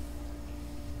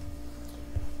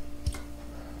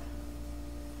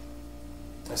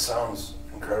 It sounds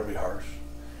incredibly harsh.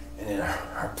 And in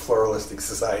our pluralistic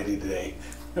society today,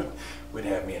 would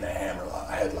have me in a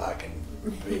headlock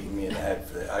and beat me in the head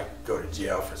for that. I could go to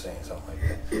jail for saying something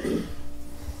like that.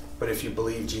 But if you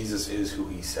believe Jesus is who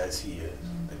he says he is,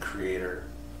 the Creator,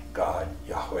 God,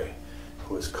 Yahweh,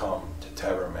 who has come to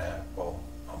tabernacle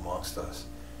amongst us,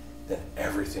 then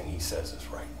everything he says is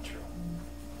right and true.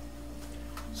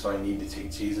 So I need to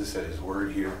take Jesus at his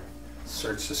word here,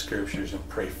 search the scriptures, and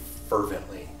pray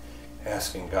fervently,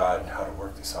 asking God how to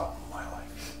work this out in my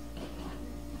life.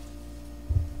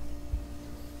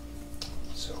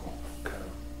 So, kind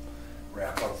of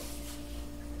wrap up.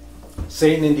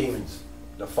 Satan and demons,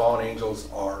 the fallen angels,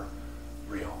 are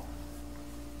real.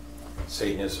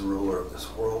 Satan is the ruler of this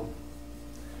world,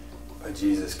 but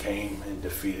Jesus came and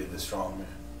defeated the strong man.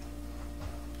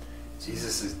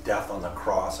 Jesus' death on the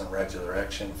cross and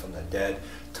resurrection from the dead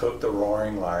took the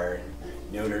roaring lion,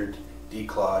 neutered,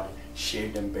 declawed,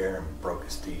 shaved him bare, and broke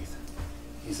his teeth.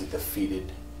 He's a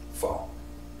defeated foe.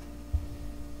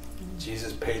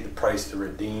 Jesus paid the price to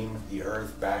redeem the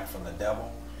earth back from the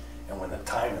devil, and when the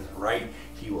time is right,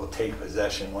 he will take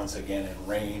possession once again and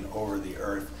reign over the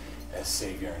earth as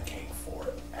Savior and King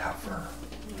forever.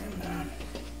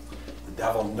 The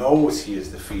devil knows he is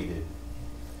defeated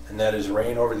and that his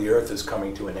reign over the earth is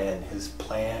coming to an end. His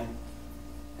plan,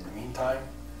 in the meantime,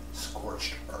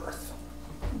 scorched earth.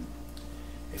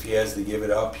 If he has to give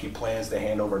it up, he plans to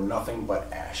hand over nothing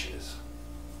but ashes.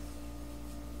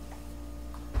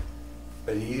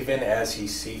 But even as he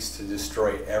seeks to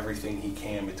destroy everything he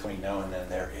can between now and then,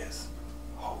 there is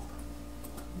hope.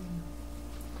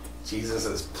 Jesus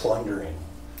is plundering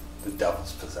the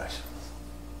devil's possessions.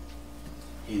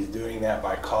 He is doing that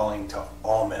by calling to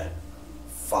all men,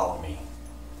 follow me.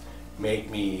 Make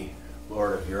me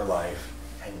Lord of your life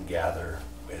and gather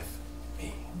with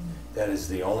me. That is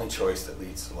the only choice that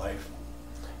leads to life.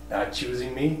 Not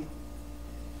choosing me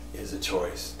is a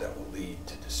choice that will lead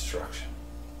to destruction.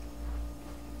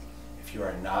 If you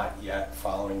are not yet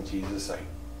following Jesus, I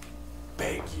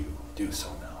beg you, do so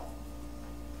now.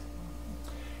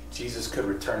 Jesus could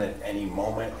return at any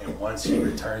moment, and once he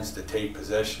returns to take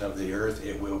possession of the earth,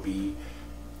 it will be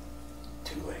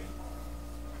too late.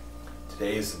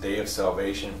 Today is the day of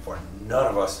salvation, for none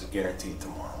of us is guaranteed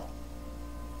tomorrow.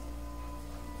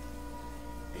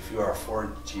 If you are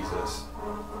for Jesus,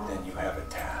 then you have a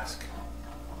task.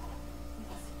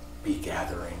 Be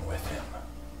gathering with him.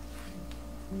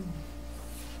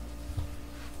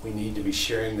 We need to be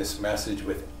sharing this message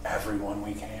with everyone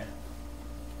we can.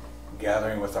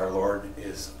 Gathering with our Lord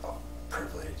is a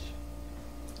privilege.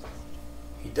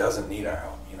 He doesn't need our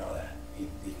help, you know that.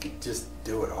 He could just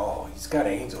do it all. He's got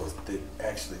angels that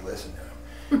actually listen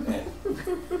to him. And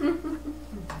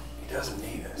he doesn't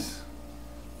need us.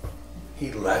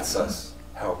 He lets us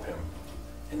help him.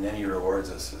 And then he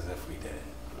rewards us as if we did it.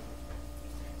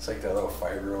 It's like that little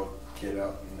 5-year-old kid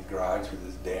out in the garage with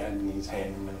his dad, and he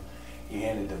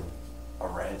handed him a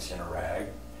wrench and a rag.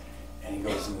 And he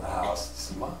goes into the house and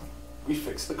says, Mom, we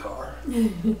fixed the car.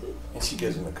 And she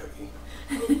gives him a cookie.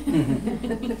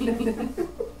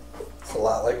 It's a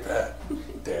lot like that.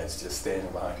 Dad's just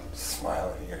standing behind him,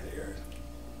 smiling ear to ear.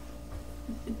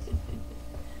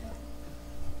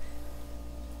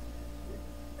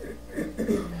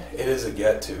 It is a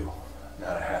get to,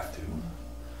 not a have to.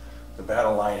 The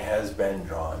battle line has been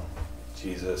drawn.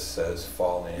 Jesus says,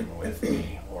 fall in with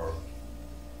me, or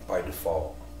by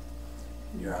default,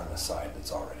 you're on the side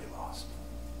that's already